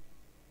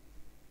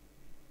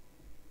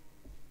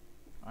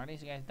 Are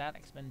these guys that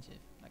expensive?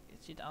 Like,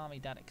 is the army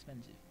that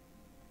expensive?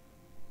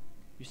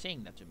 You're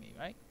saying that to me,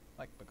 right?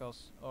 Like,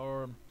 because,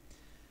 or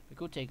we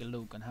could take a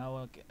look on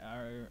how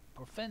our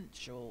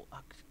provincial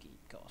upkeep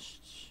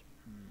costs.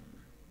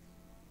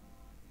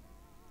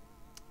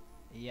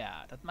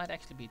 Yeah, that might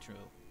actually be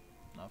true.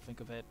 Now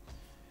think of it.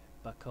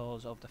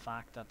 Because of the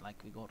fact that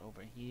like we got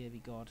over here, we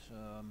got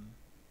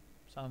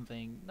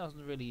something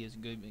doesn't really is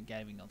good in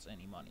giving us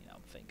any money. Now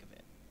think of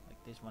it,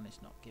 like this one is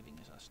not giving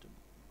us to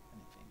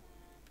anything.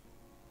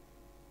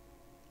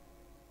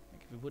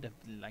 Like if we would have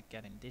like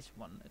getting this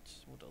one, it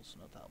would also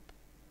not help.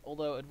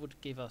 Although it would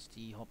give us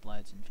the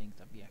hoplites and things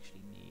that we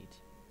actually need.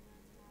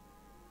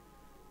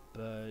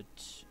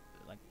 But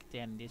like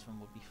then this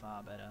one would be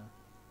far better.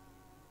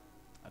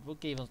 It would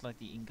give us like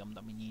the income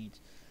that we need.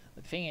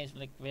 The thing is,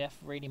 like, we have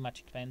really much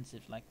expensive,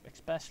 like,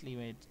 especially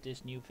with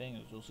this new thing,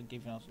 it's also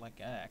giving us,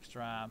 like,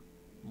 extra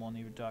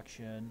money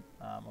reduction.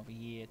 Over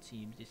here it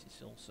seems this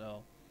is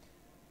also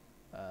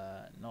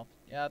not,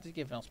 yeah, it's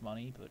giving us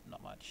money, but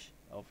not much.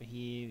 Over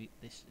here,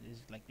 this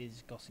is like, this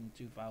is costing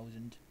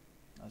 2,000.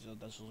 So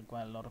that's also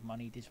quite a lot of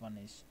money. This one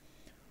is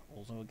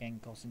also again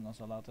costing us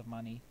a lot of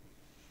money.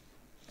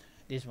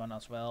 This one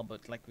as well,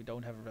 but like we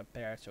don't have a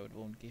repair, so it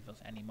won't give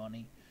us any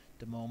money at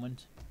the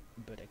moment.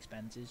 But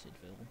expenses it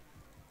will.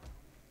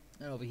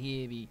 And over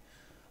here we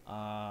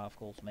are of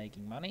course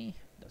making money.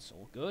 That's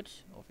all good.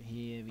 Over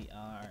here we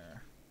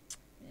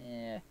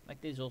are,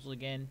 like this also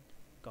again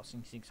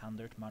costing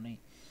 600 money.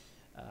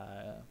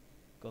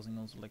 Costing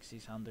also like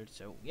 600.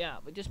 So yeah,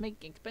 we're just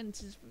making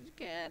expenses we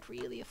can't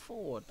really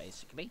afford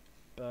basically.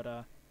 But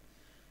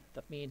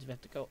that means we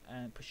have to go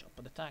and push up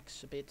on the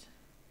tax a bit.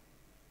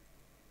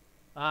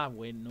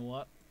 Wait, you know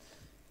what?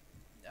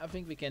 I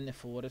think we can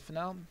afford it for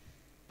now.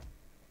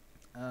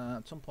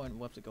 At some point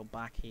we'll have to go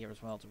back here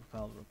as well to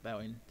repel the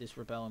rebellion. This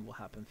rebellion will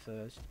happen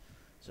first.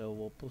 So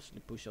we'll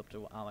push up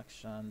to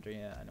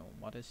Alexandria. I know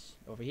what is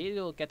over here.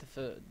 We'll get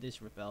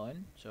this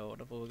rebellion. So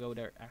that will go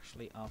there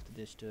actually after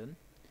this turn.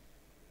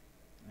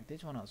 Like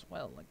this one as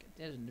well. Like it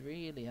doesn't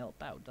really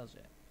help out, does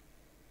it?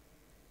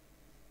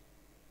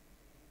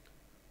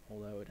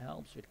 Although it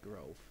helps with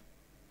growth,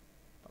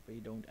 but we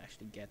don't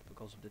actually get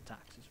because of the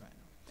taxes right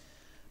now.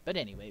 But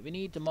anyway, we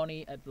need the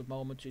money at the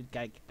moment to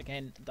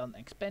again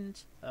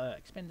expend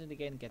it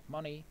again, get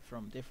money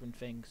from different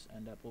things,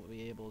 and that will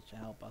be able to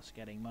help us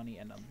getting money,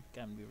 and then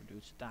can we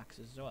reduce the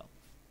taxes as well.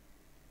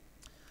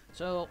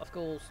 So of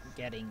course,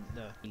 getting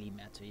the really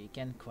matter. You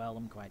can quell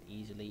them quite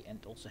easily,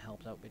 and also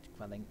helps out with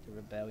quelling the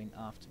rebellion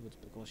afterwards,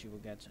 because you will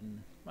get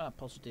a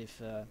positive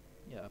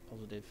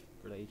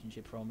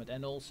relationship from it,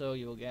 and also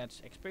you will get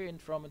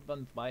experience from it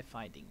by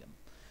fighting them.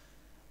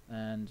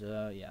 And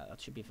yeah, that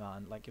should be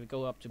fun. Like we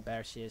go up to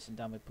Bersis, and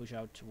then we push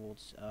out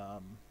towards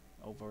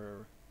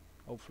over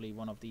hopefully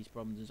one of these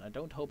provinces. I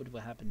don't hope it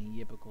will happen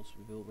here, because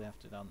we have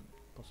to then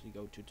possibly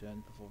go 2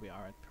 turns before we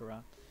are at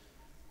Pura.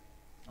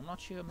 I'm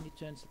not sure how many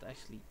turns that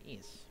actually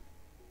is.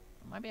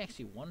 It might be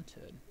actually 1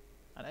 turn,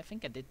 and I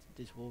think I did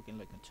this walk in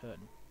like a turn.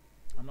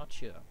 I'm not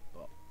sure,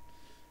 but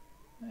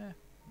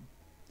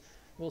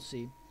we'll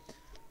see.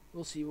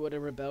 We'll see what the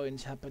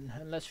rebellions happen,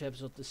 unless we have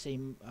sort of the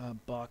same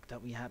bug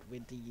that we had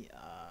with the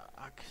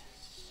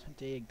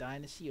Akkadic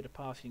dynasty or the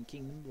Parthian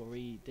kingdom, where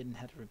we didn't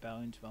have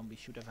rebellions when we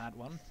should have had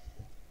one.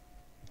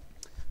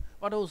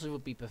 What also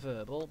would be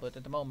preferable, but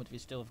at the moment we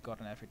still have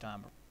gotten every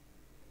time.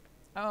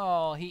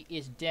 Oh, he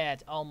is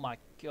dead. Oh my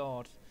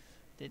god.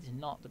 That is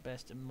not the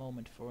best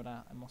moment for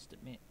that, I must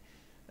admit.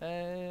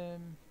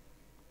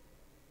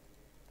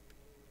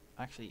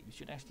 Actually, we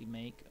should actually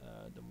make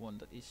the one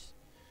that is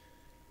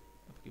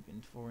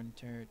in foreign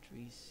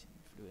territories,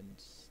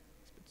 influence,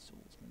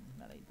 swordsman,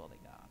 melee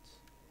bodyguard.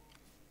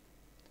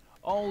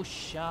 Oh,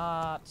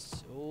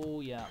 shots.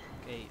 Oh yeah.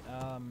 Okay.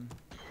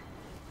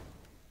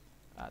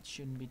 That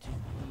shouldn't be too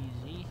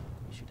easy.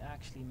 We should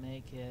actually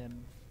make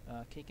him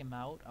kick him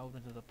out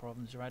into the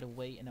province right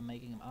away, and then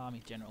making him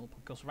army general,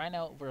 because right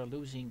now we're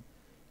losing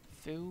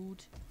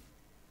food,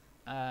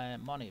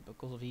 money,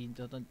 because of he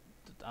doesn't.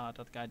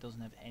 That guy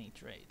doesn't have any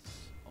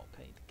trades.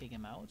 Okay, kick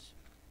him out.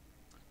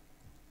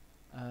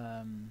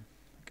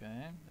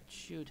 Okay, that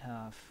should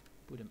have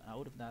put him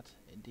out of that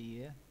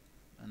idea,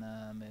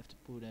 and we have to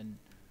put in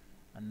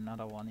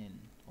another one in,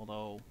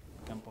 although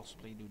we can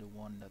possibly do the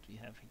one that we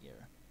have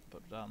here,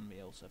 but then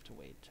we also have to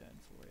wait a turn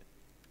for it.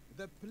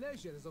 The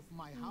pleasures of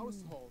my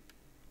household.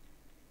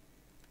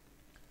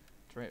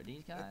 Try with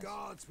these guys? The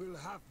gods will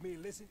have me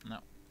listen. No.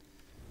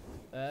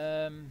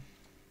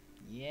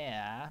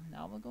 Yeah,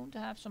 now we're going to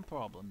have some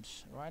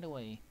problems right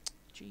away.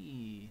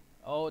 Gee.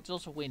 Oh, it's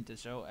also winter,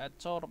 so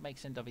it sort of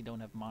makes sense that we don't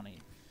have money.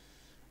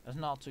 That's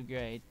not too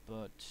great,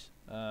 but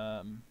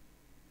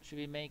should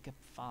we make a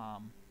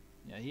farm?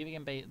 Yeah, here we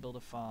can build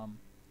a farm.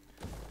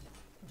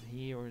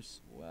 Here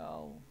is,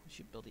 well, we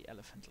should build the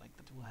elephant, like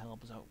that will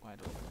help us out quite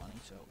a lot of money,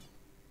 so.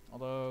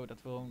 Although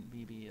that won't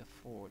be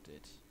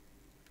afforded.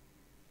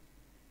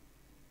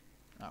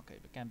 Okay,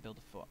 we can build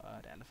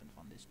the elephant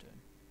on this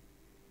turn.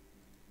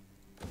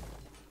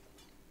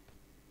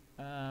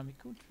 We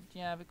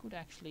could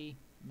actually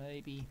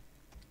maybe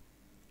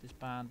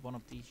disband one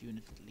of these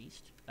units at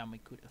least. Then we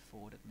could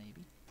afford it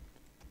maybe.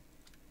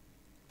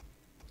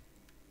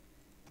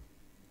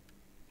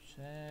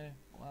 So,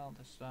 well,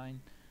 that's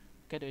fine.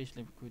 We can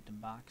easily recruit them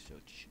back, so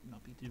it should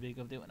not be too big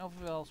of a deal. And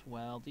overall as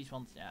well, these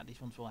ones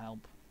will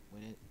help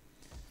with it.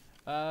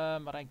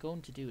 What I'm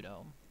going to do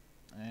though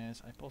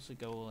is I possibly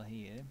go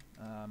here,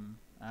 and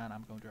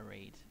I'm going to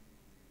raid,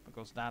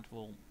 because that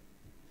will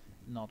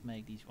not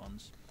make these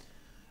ones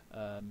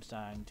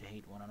starting to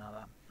hate one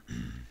another.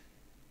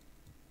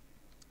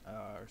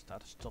 Or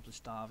stop the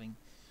starving.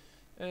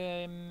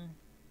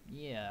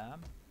 Yeah.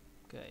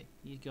 Okay,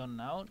 he's gone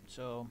out,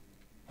 so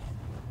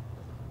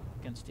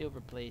we can still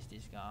replace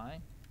this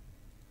guy.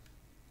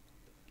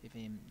 Give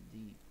him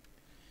the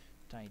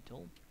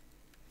title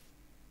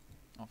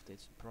of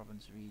this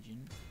province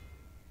region.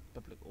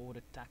 Public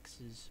order,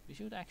 taxes. We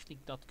should actually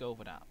not go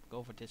for that.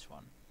 Go for this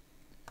one.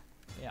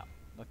 Yeah,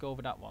 let's go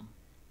for that one.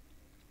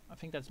 I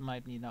think that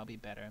might now be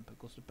better,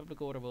 because the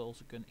public order will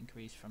also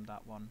increase from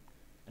that one,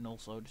 and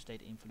also the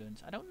state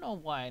influence. I don't know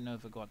why I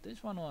never got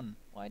this one on.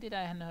 Why did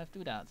I have to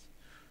do that?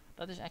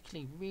 That is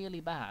actually really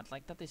bad.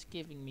 Like, that is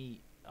giving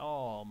me...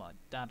 Oh my,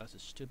 that is a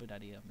stupid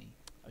idea of me.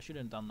 I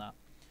shouldn't have done that.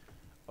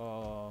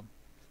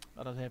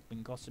 That would have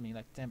been costing me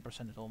like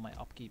 10% of all my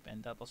upkeep,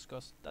 and that was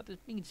that it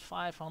means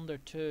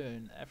 500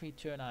 turn. Every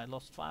turn I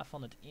lost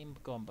 500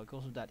 income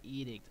because of that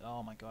edict.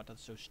 Oh my god,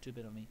 that's so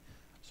stupid of me.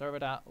 Sorry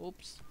about that.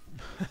 Oops.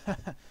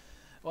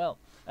 Well,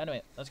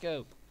 anyway, let's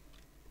go.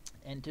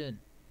 And turn.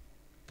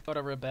 Got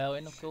a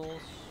rebellion, of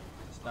course.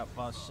 That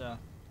was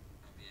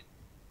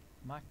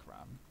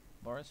Macron.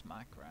 Boris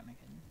Macron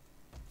again.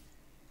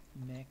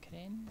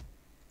 Macron.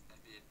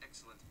 And be an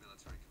excellent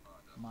military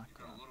commander.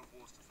 Macron. You've got a lot of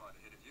wars to fight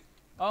ahead of you.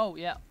 Oh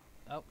yeah.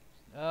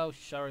 Oh,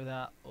 sorry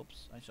that.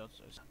 Oops, I shot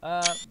so.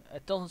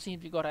 It doesn't seem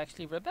to got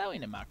actually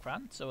rebellion in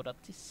Macron, so that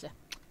is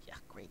yeah,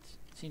 great.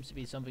 Seems to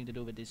be something to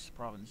do with this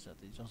province that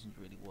it doesn't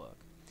really work.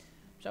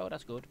 So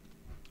that's good.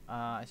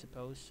 I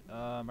suppose.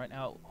 Right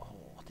now,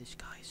 oh, this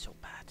guy is so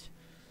bad.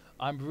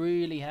 I'm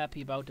really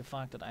happy about the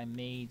fact that I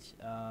made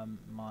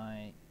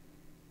my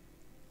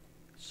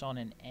son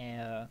and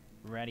heir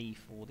ready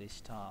for this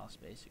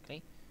task,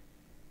 basically.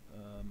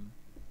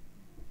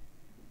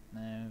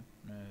 No.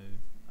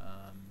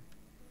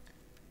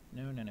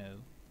 No.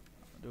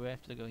 Do I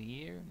have to go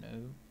here?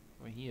 No.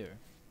 Or here?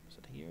 Is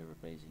it here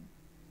replacing?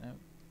 No.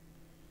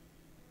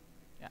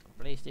 Yeah,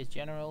 replace this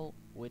general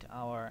with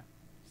our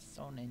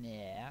son and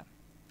heir.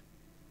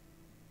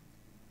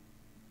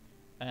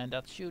 And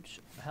that should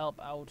help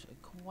out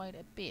quite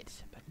a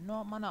bit, but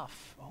not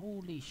enough.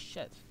 Holy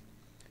shit.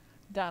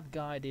 That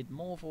guy did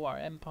more for our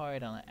empire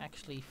than I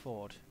actually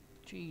thought.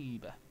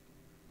 Jeeb.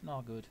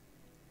 Not good.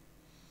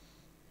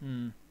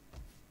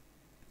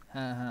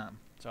 Haha.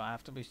 So I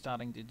have to be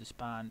starting to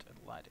disband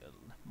like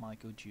my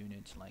good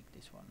units like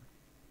this one.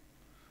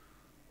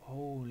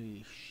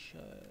 Holy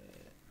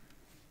shit.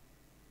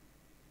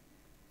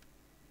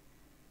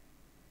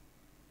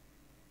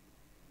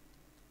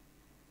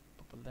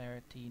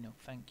 Popularity, no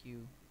thank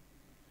you.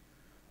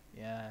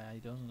 Yeah, he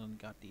doesn't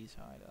got these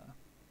either.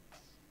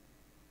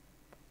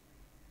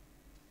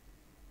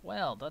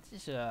 Well, that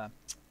is a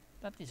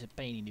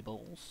pain in the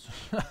balls.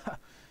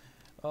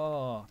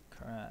 Oh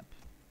crap.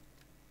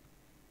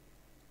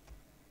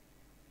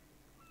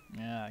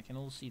 Yeah, I can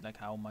also see like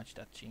how much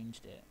that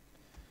changed it.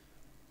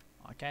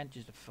 I can't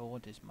just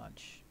afford this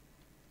much.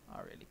 I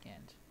really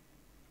can't.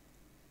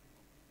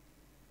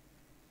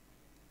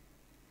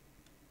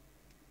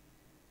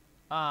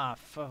 Ah,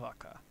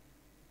 fucker.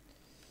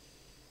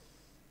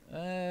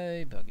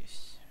 Hey,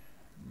 buggies.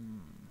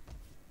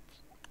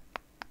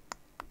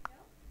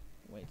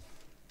 Wait.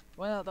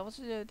 Well, that was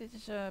this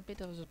is a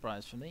bit of a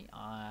surprise for me.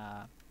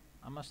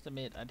 I must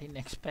admit, I didn't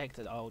expect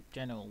that our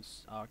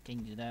generals, our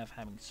kings, would have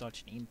having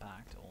such an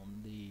impact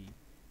on the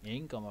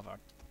income of our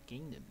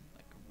kingdom.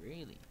 Like,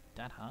 really?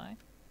 That high?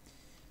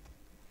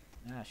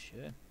 Ah,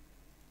 sure.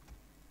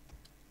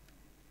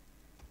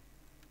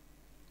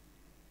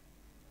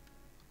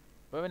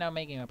 But we're now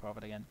making a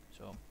profit again,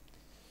 so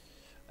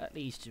at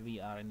least we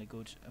are in the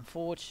good.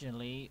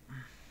 Unfortunately,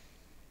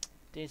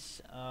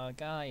 this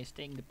guy is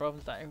taking the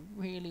province that I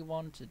really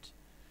wanted.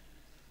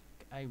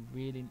 I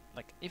really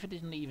like. If it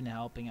isn't even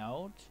helping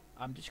out,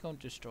 I'm just going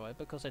to destroy it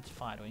because it's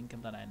vital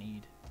income that I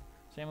need.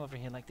 Same over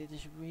here. Like, this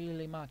is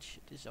really much.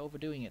 This is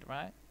overdoing it,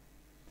 right?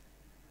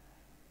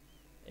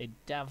 It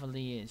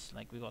definitely is.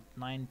 Like, we got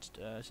 9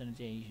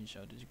 sanitation,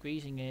 so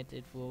decreasing it,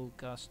 it will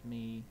cost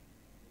me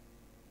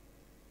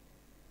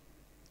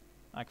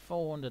like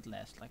 400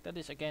 less. Like, that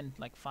is again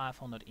like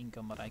 500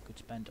 income that I could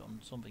spend on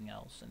something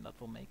else, and that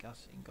will make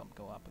us income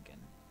go up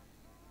again.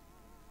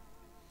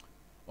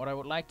 What I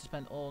would like to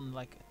spend on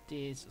like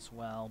this as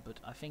well, but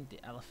I think the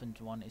elephant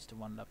one is the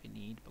one that we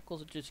need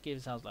because it just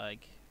gives us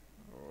like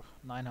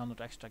 900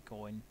 extra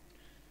coin.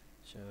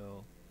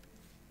 So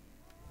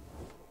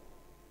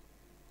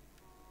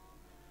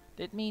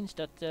that means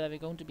that we're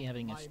going to be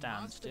having a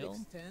standstill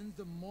extends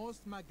the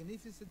most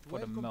magnificent for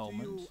the welcome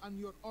moment. to you and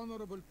your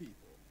honorable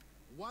people.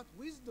 What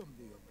wisdom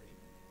do you bring?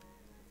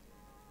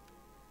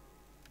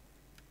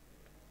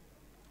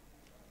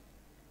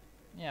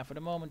 Yeah, for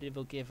the moment it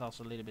will give us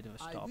a little bit of a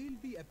stop, I will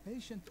be a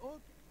patient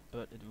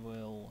but it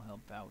will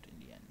help out in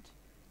the end.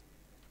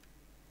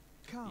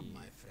 Come, Yeah.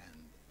 my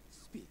friend,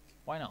 speak.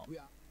 Why not? We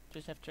are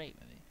Just have trade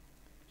maybe.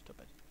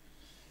 Stop it.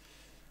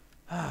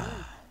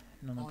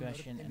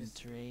 Non-aggression and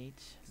emissary.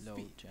 trade. Low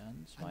Speak,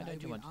 chance. and Why I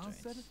don't you will want to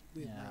answer trade?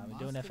 with Yeah, my we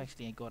don't have master-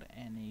 actually got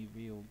any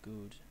real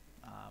good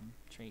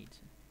trades.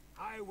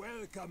 I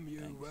welcome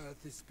you, Thanks.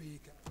 worthy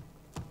speaker.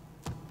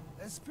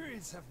 The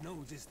spirits have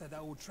noticed that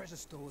our treasure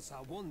stores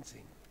are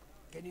wanting.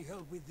 Can you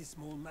help with this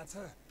small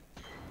matter?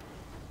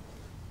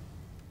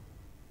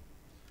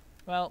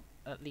 Well,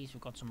 at least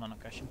we've got some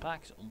non-aggression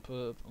packs. On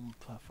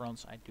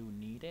fronts I do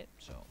need it,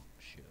 so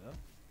sure.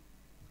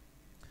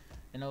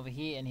 And over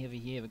here and over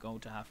here we're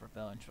going to have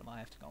rebellions, but I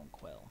have to go and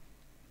quell.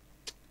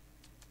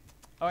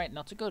 Alright,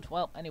 not so good.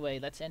 Well, anyway,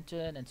 let's enter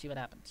and see what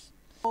happens.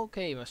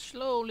 Okay, we're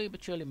slowly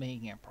but surely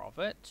making a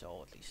profit,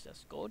 so at least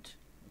that's good.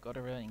 We got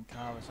a run in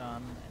Karazhan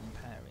and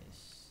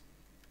Paris.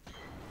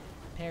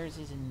 Paris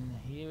is in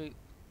here. We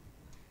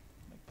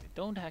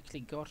don't actually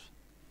got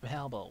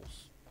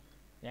elbows.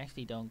 We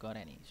actually don't got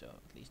any, so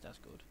at least that's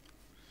good.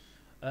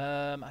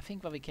 I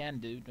think what we can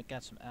do to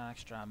get some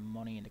extra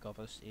money in the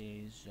coffers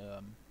is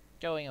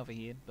going over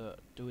here, but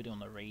do it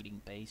on a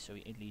raiding base, so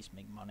we at least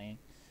make money.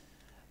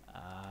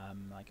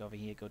 Like over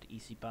here, go to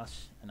Easy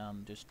Pass, and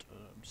then just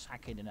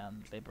sack it and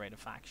then liberate a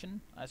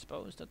faction. I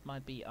suppose that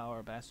might be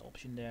our best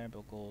option there,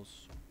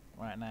 because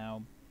right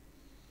now,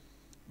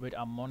 with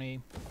our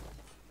money,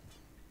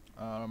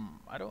 I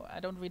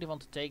don't really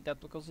want to take that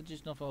because it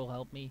just not will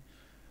help me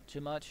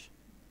too much.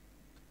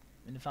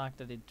 In the fact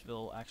that it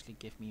will actually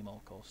give me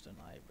more cost than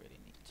I really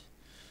need.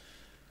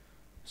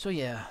 So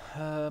yeah,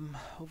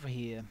 over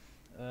here,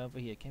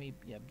 can we,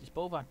 yeah, this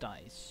both are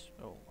dice.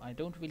 Oh, I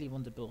don't really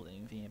want to build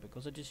anything here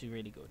because it is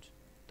really good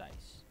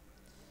dice.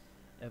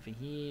 Over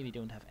here, we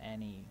don't have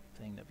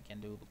anything that we can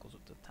do because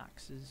of the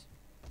taxes.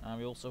 And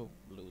we're also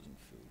losing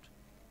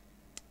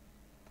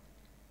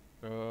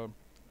food.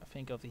 I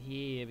think over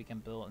here we can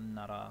build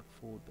another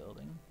food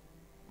building,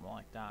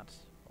 like that,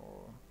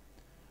 or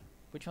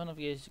which one of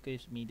you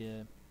gives me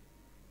the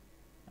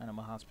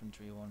animal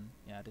husbandry one?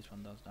 Yeah, this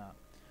one does that.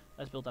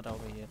 Let's build that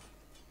over here.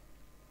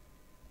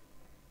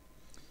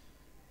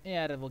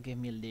 Yeah, that will give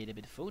me a little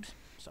bit of food,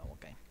 so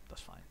okay,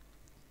 that's fine.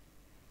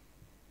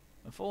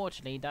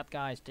 Unfortunately, that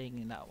guy is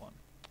taking that one.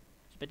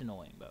 It's a bit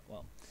annoying, but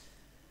well,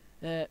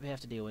 we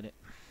have to deal with it.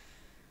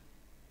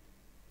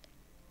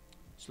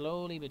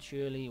 Slowly but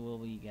surely we'll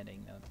be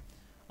getting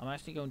I'm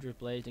actually going to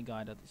replace the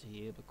guy that is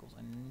here because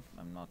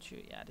I'm not sure.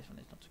 Yeah, this one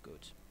is not so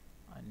good.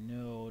 I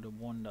know the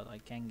one that I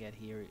can get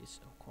here is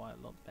quite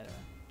a lot better.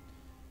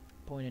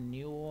 Point a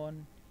new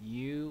one.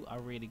 You are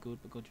really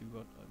good because you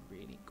got a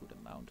really good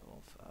amount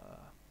of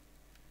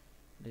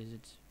what is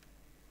it?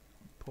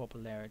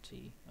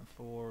 Popularity, and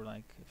for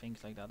like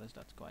things like that,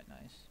 that's quite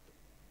nice.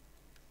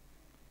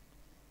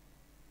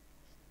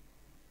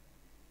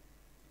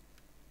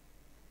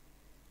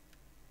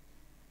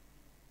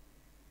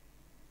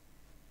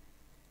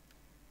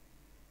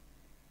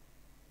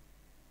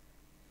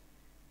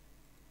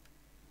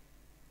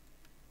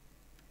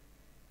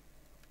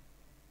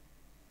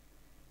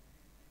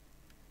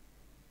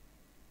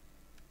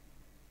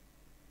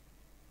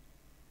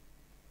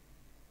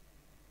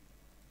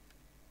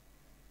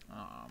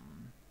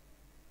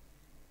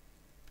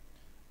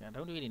 Yeah, I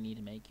don't really need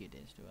to make you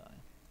this, do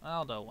I?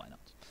 Although, why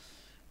not?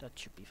 That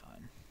should be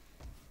fine.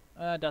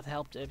 That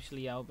helped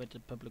actually out with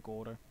the public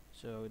order,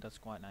 so that's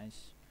quite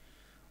nice.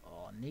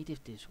 Oh,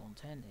 native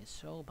discontent is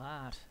so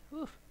bad.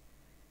 Whew.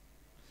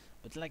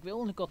 But like we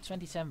only got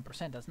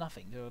 27%, that's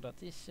nothing. So that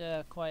is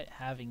quite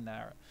having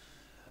there,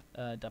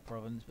 that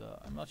province.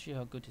 But I'm not sure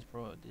how good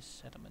this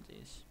settlement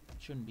is.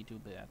 Shouldn't be too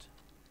bad.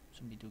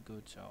 Shouldn't be too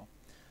good. So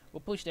we'll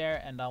push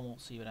there, and then we'll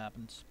see what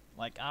happens.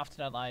 Like after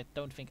that, I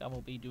don't think I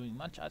will be doing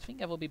much. I think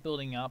I will be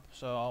building up.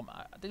 So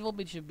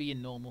this should be a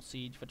normal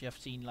siege, what you have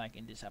seen like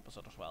in this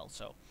episode as well.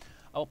 So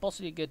I will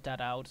possibly get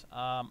that out.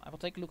 I will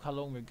take a look how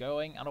long we're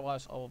going.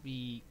 Otherwise, I will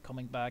be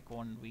coming back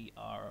when we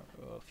are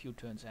a few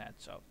turns ahead.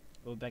 So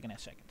we'll be back in a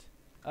second.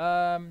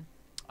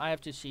 I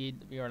have to see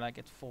we are like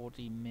at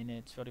 40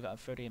 minutes,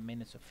 30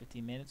 minutes or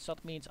 15 minutes. So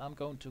that means I'm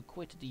going to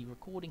quit the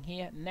recording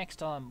here. Next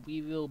time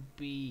we will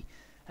be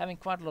having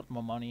quite a lot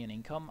more money and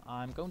income.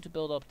 I'm going to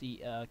build up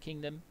the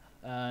kingdom,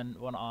 and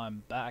when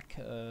I'm back,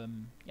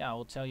 yeah, I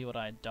will tell you what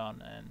I've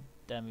done, and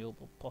then we'll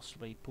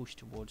possibly push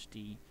towards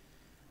the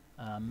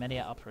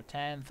Media Upper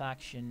 10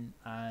 faction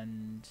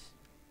and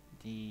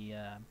the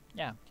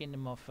yeah,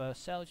 Kingdom of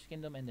Seljuk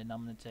Kingdom and the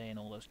Namnate and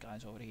all those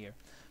guys over here.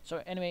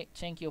 So anyway,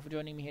 thank you for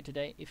joining me here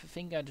today. If you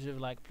think I deserve a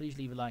like, please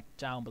leave a like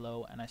down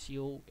below, and I see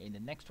you all in the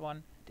next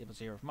one. This was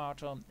Zero of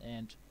Marathon,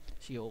 and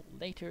see you all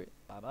later.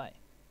 Bye bye.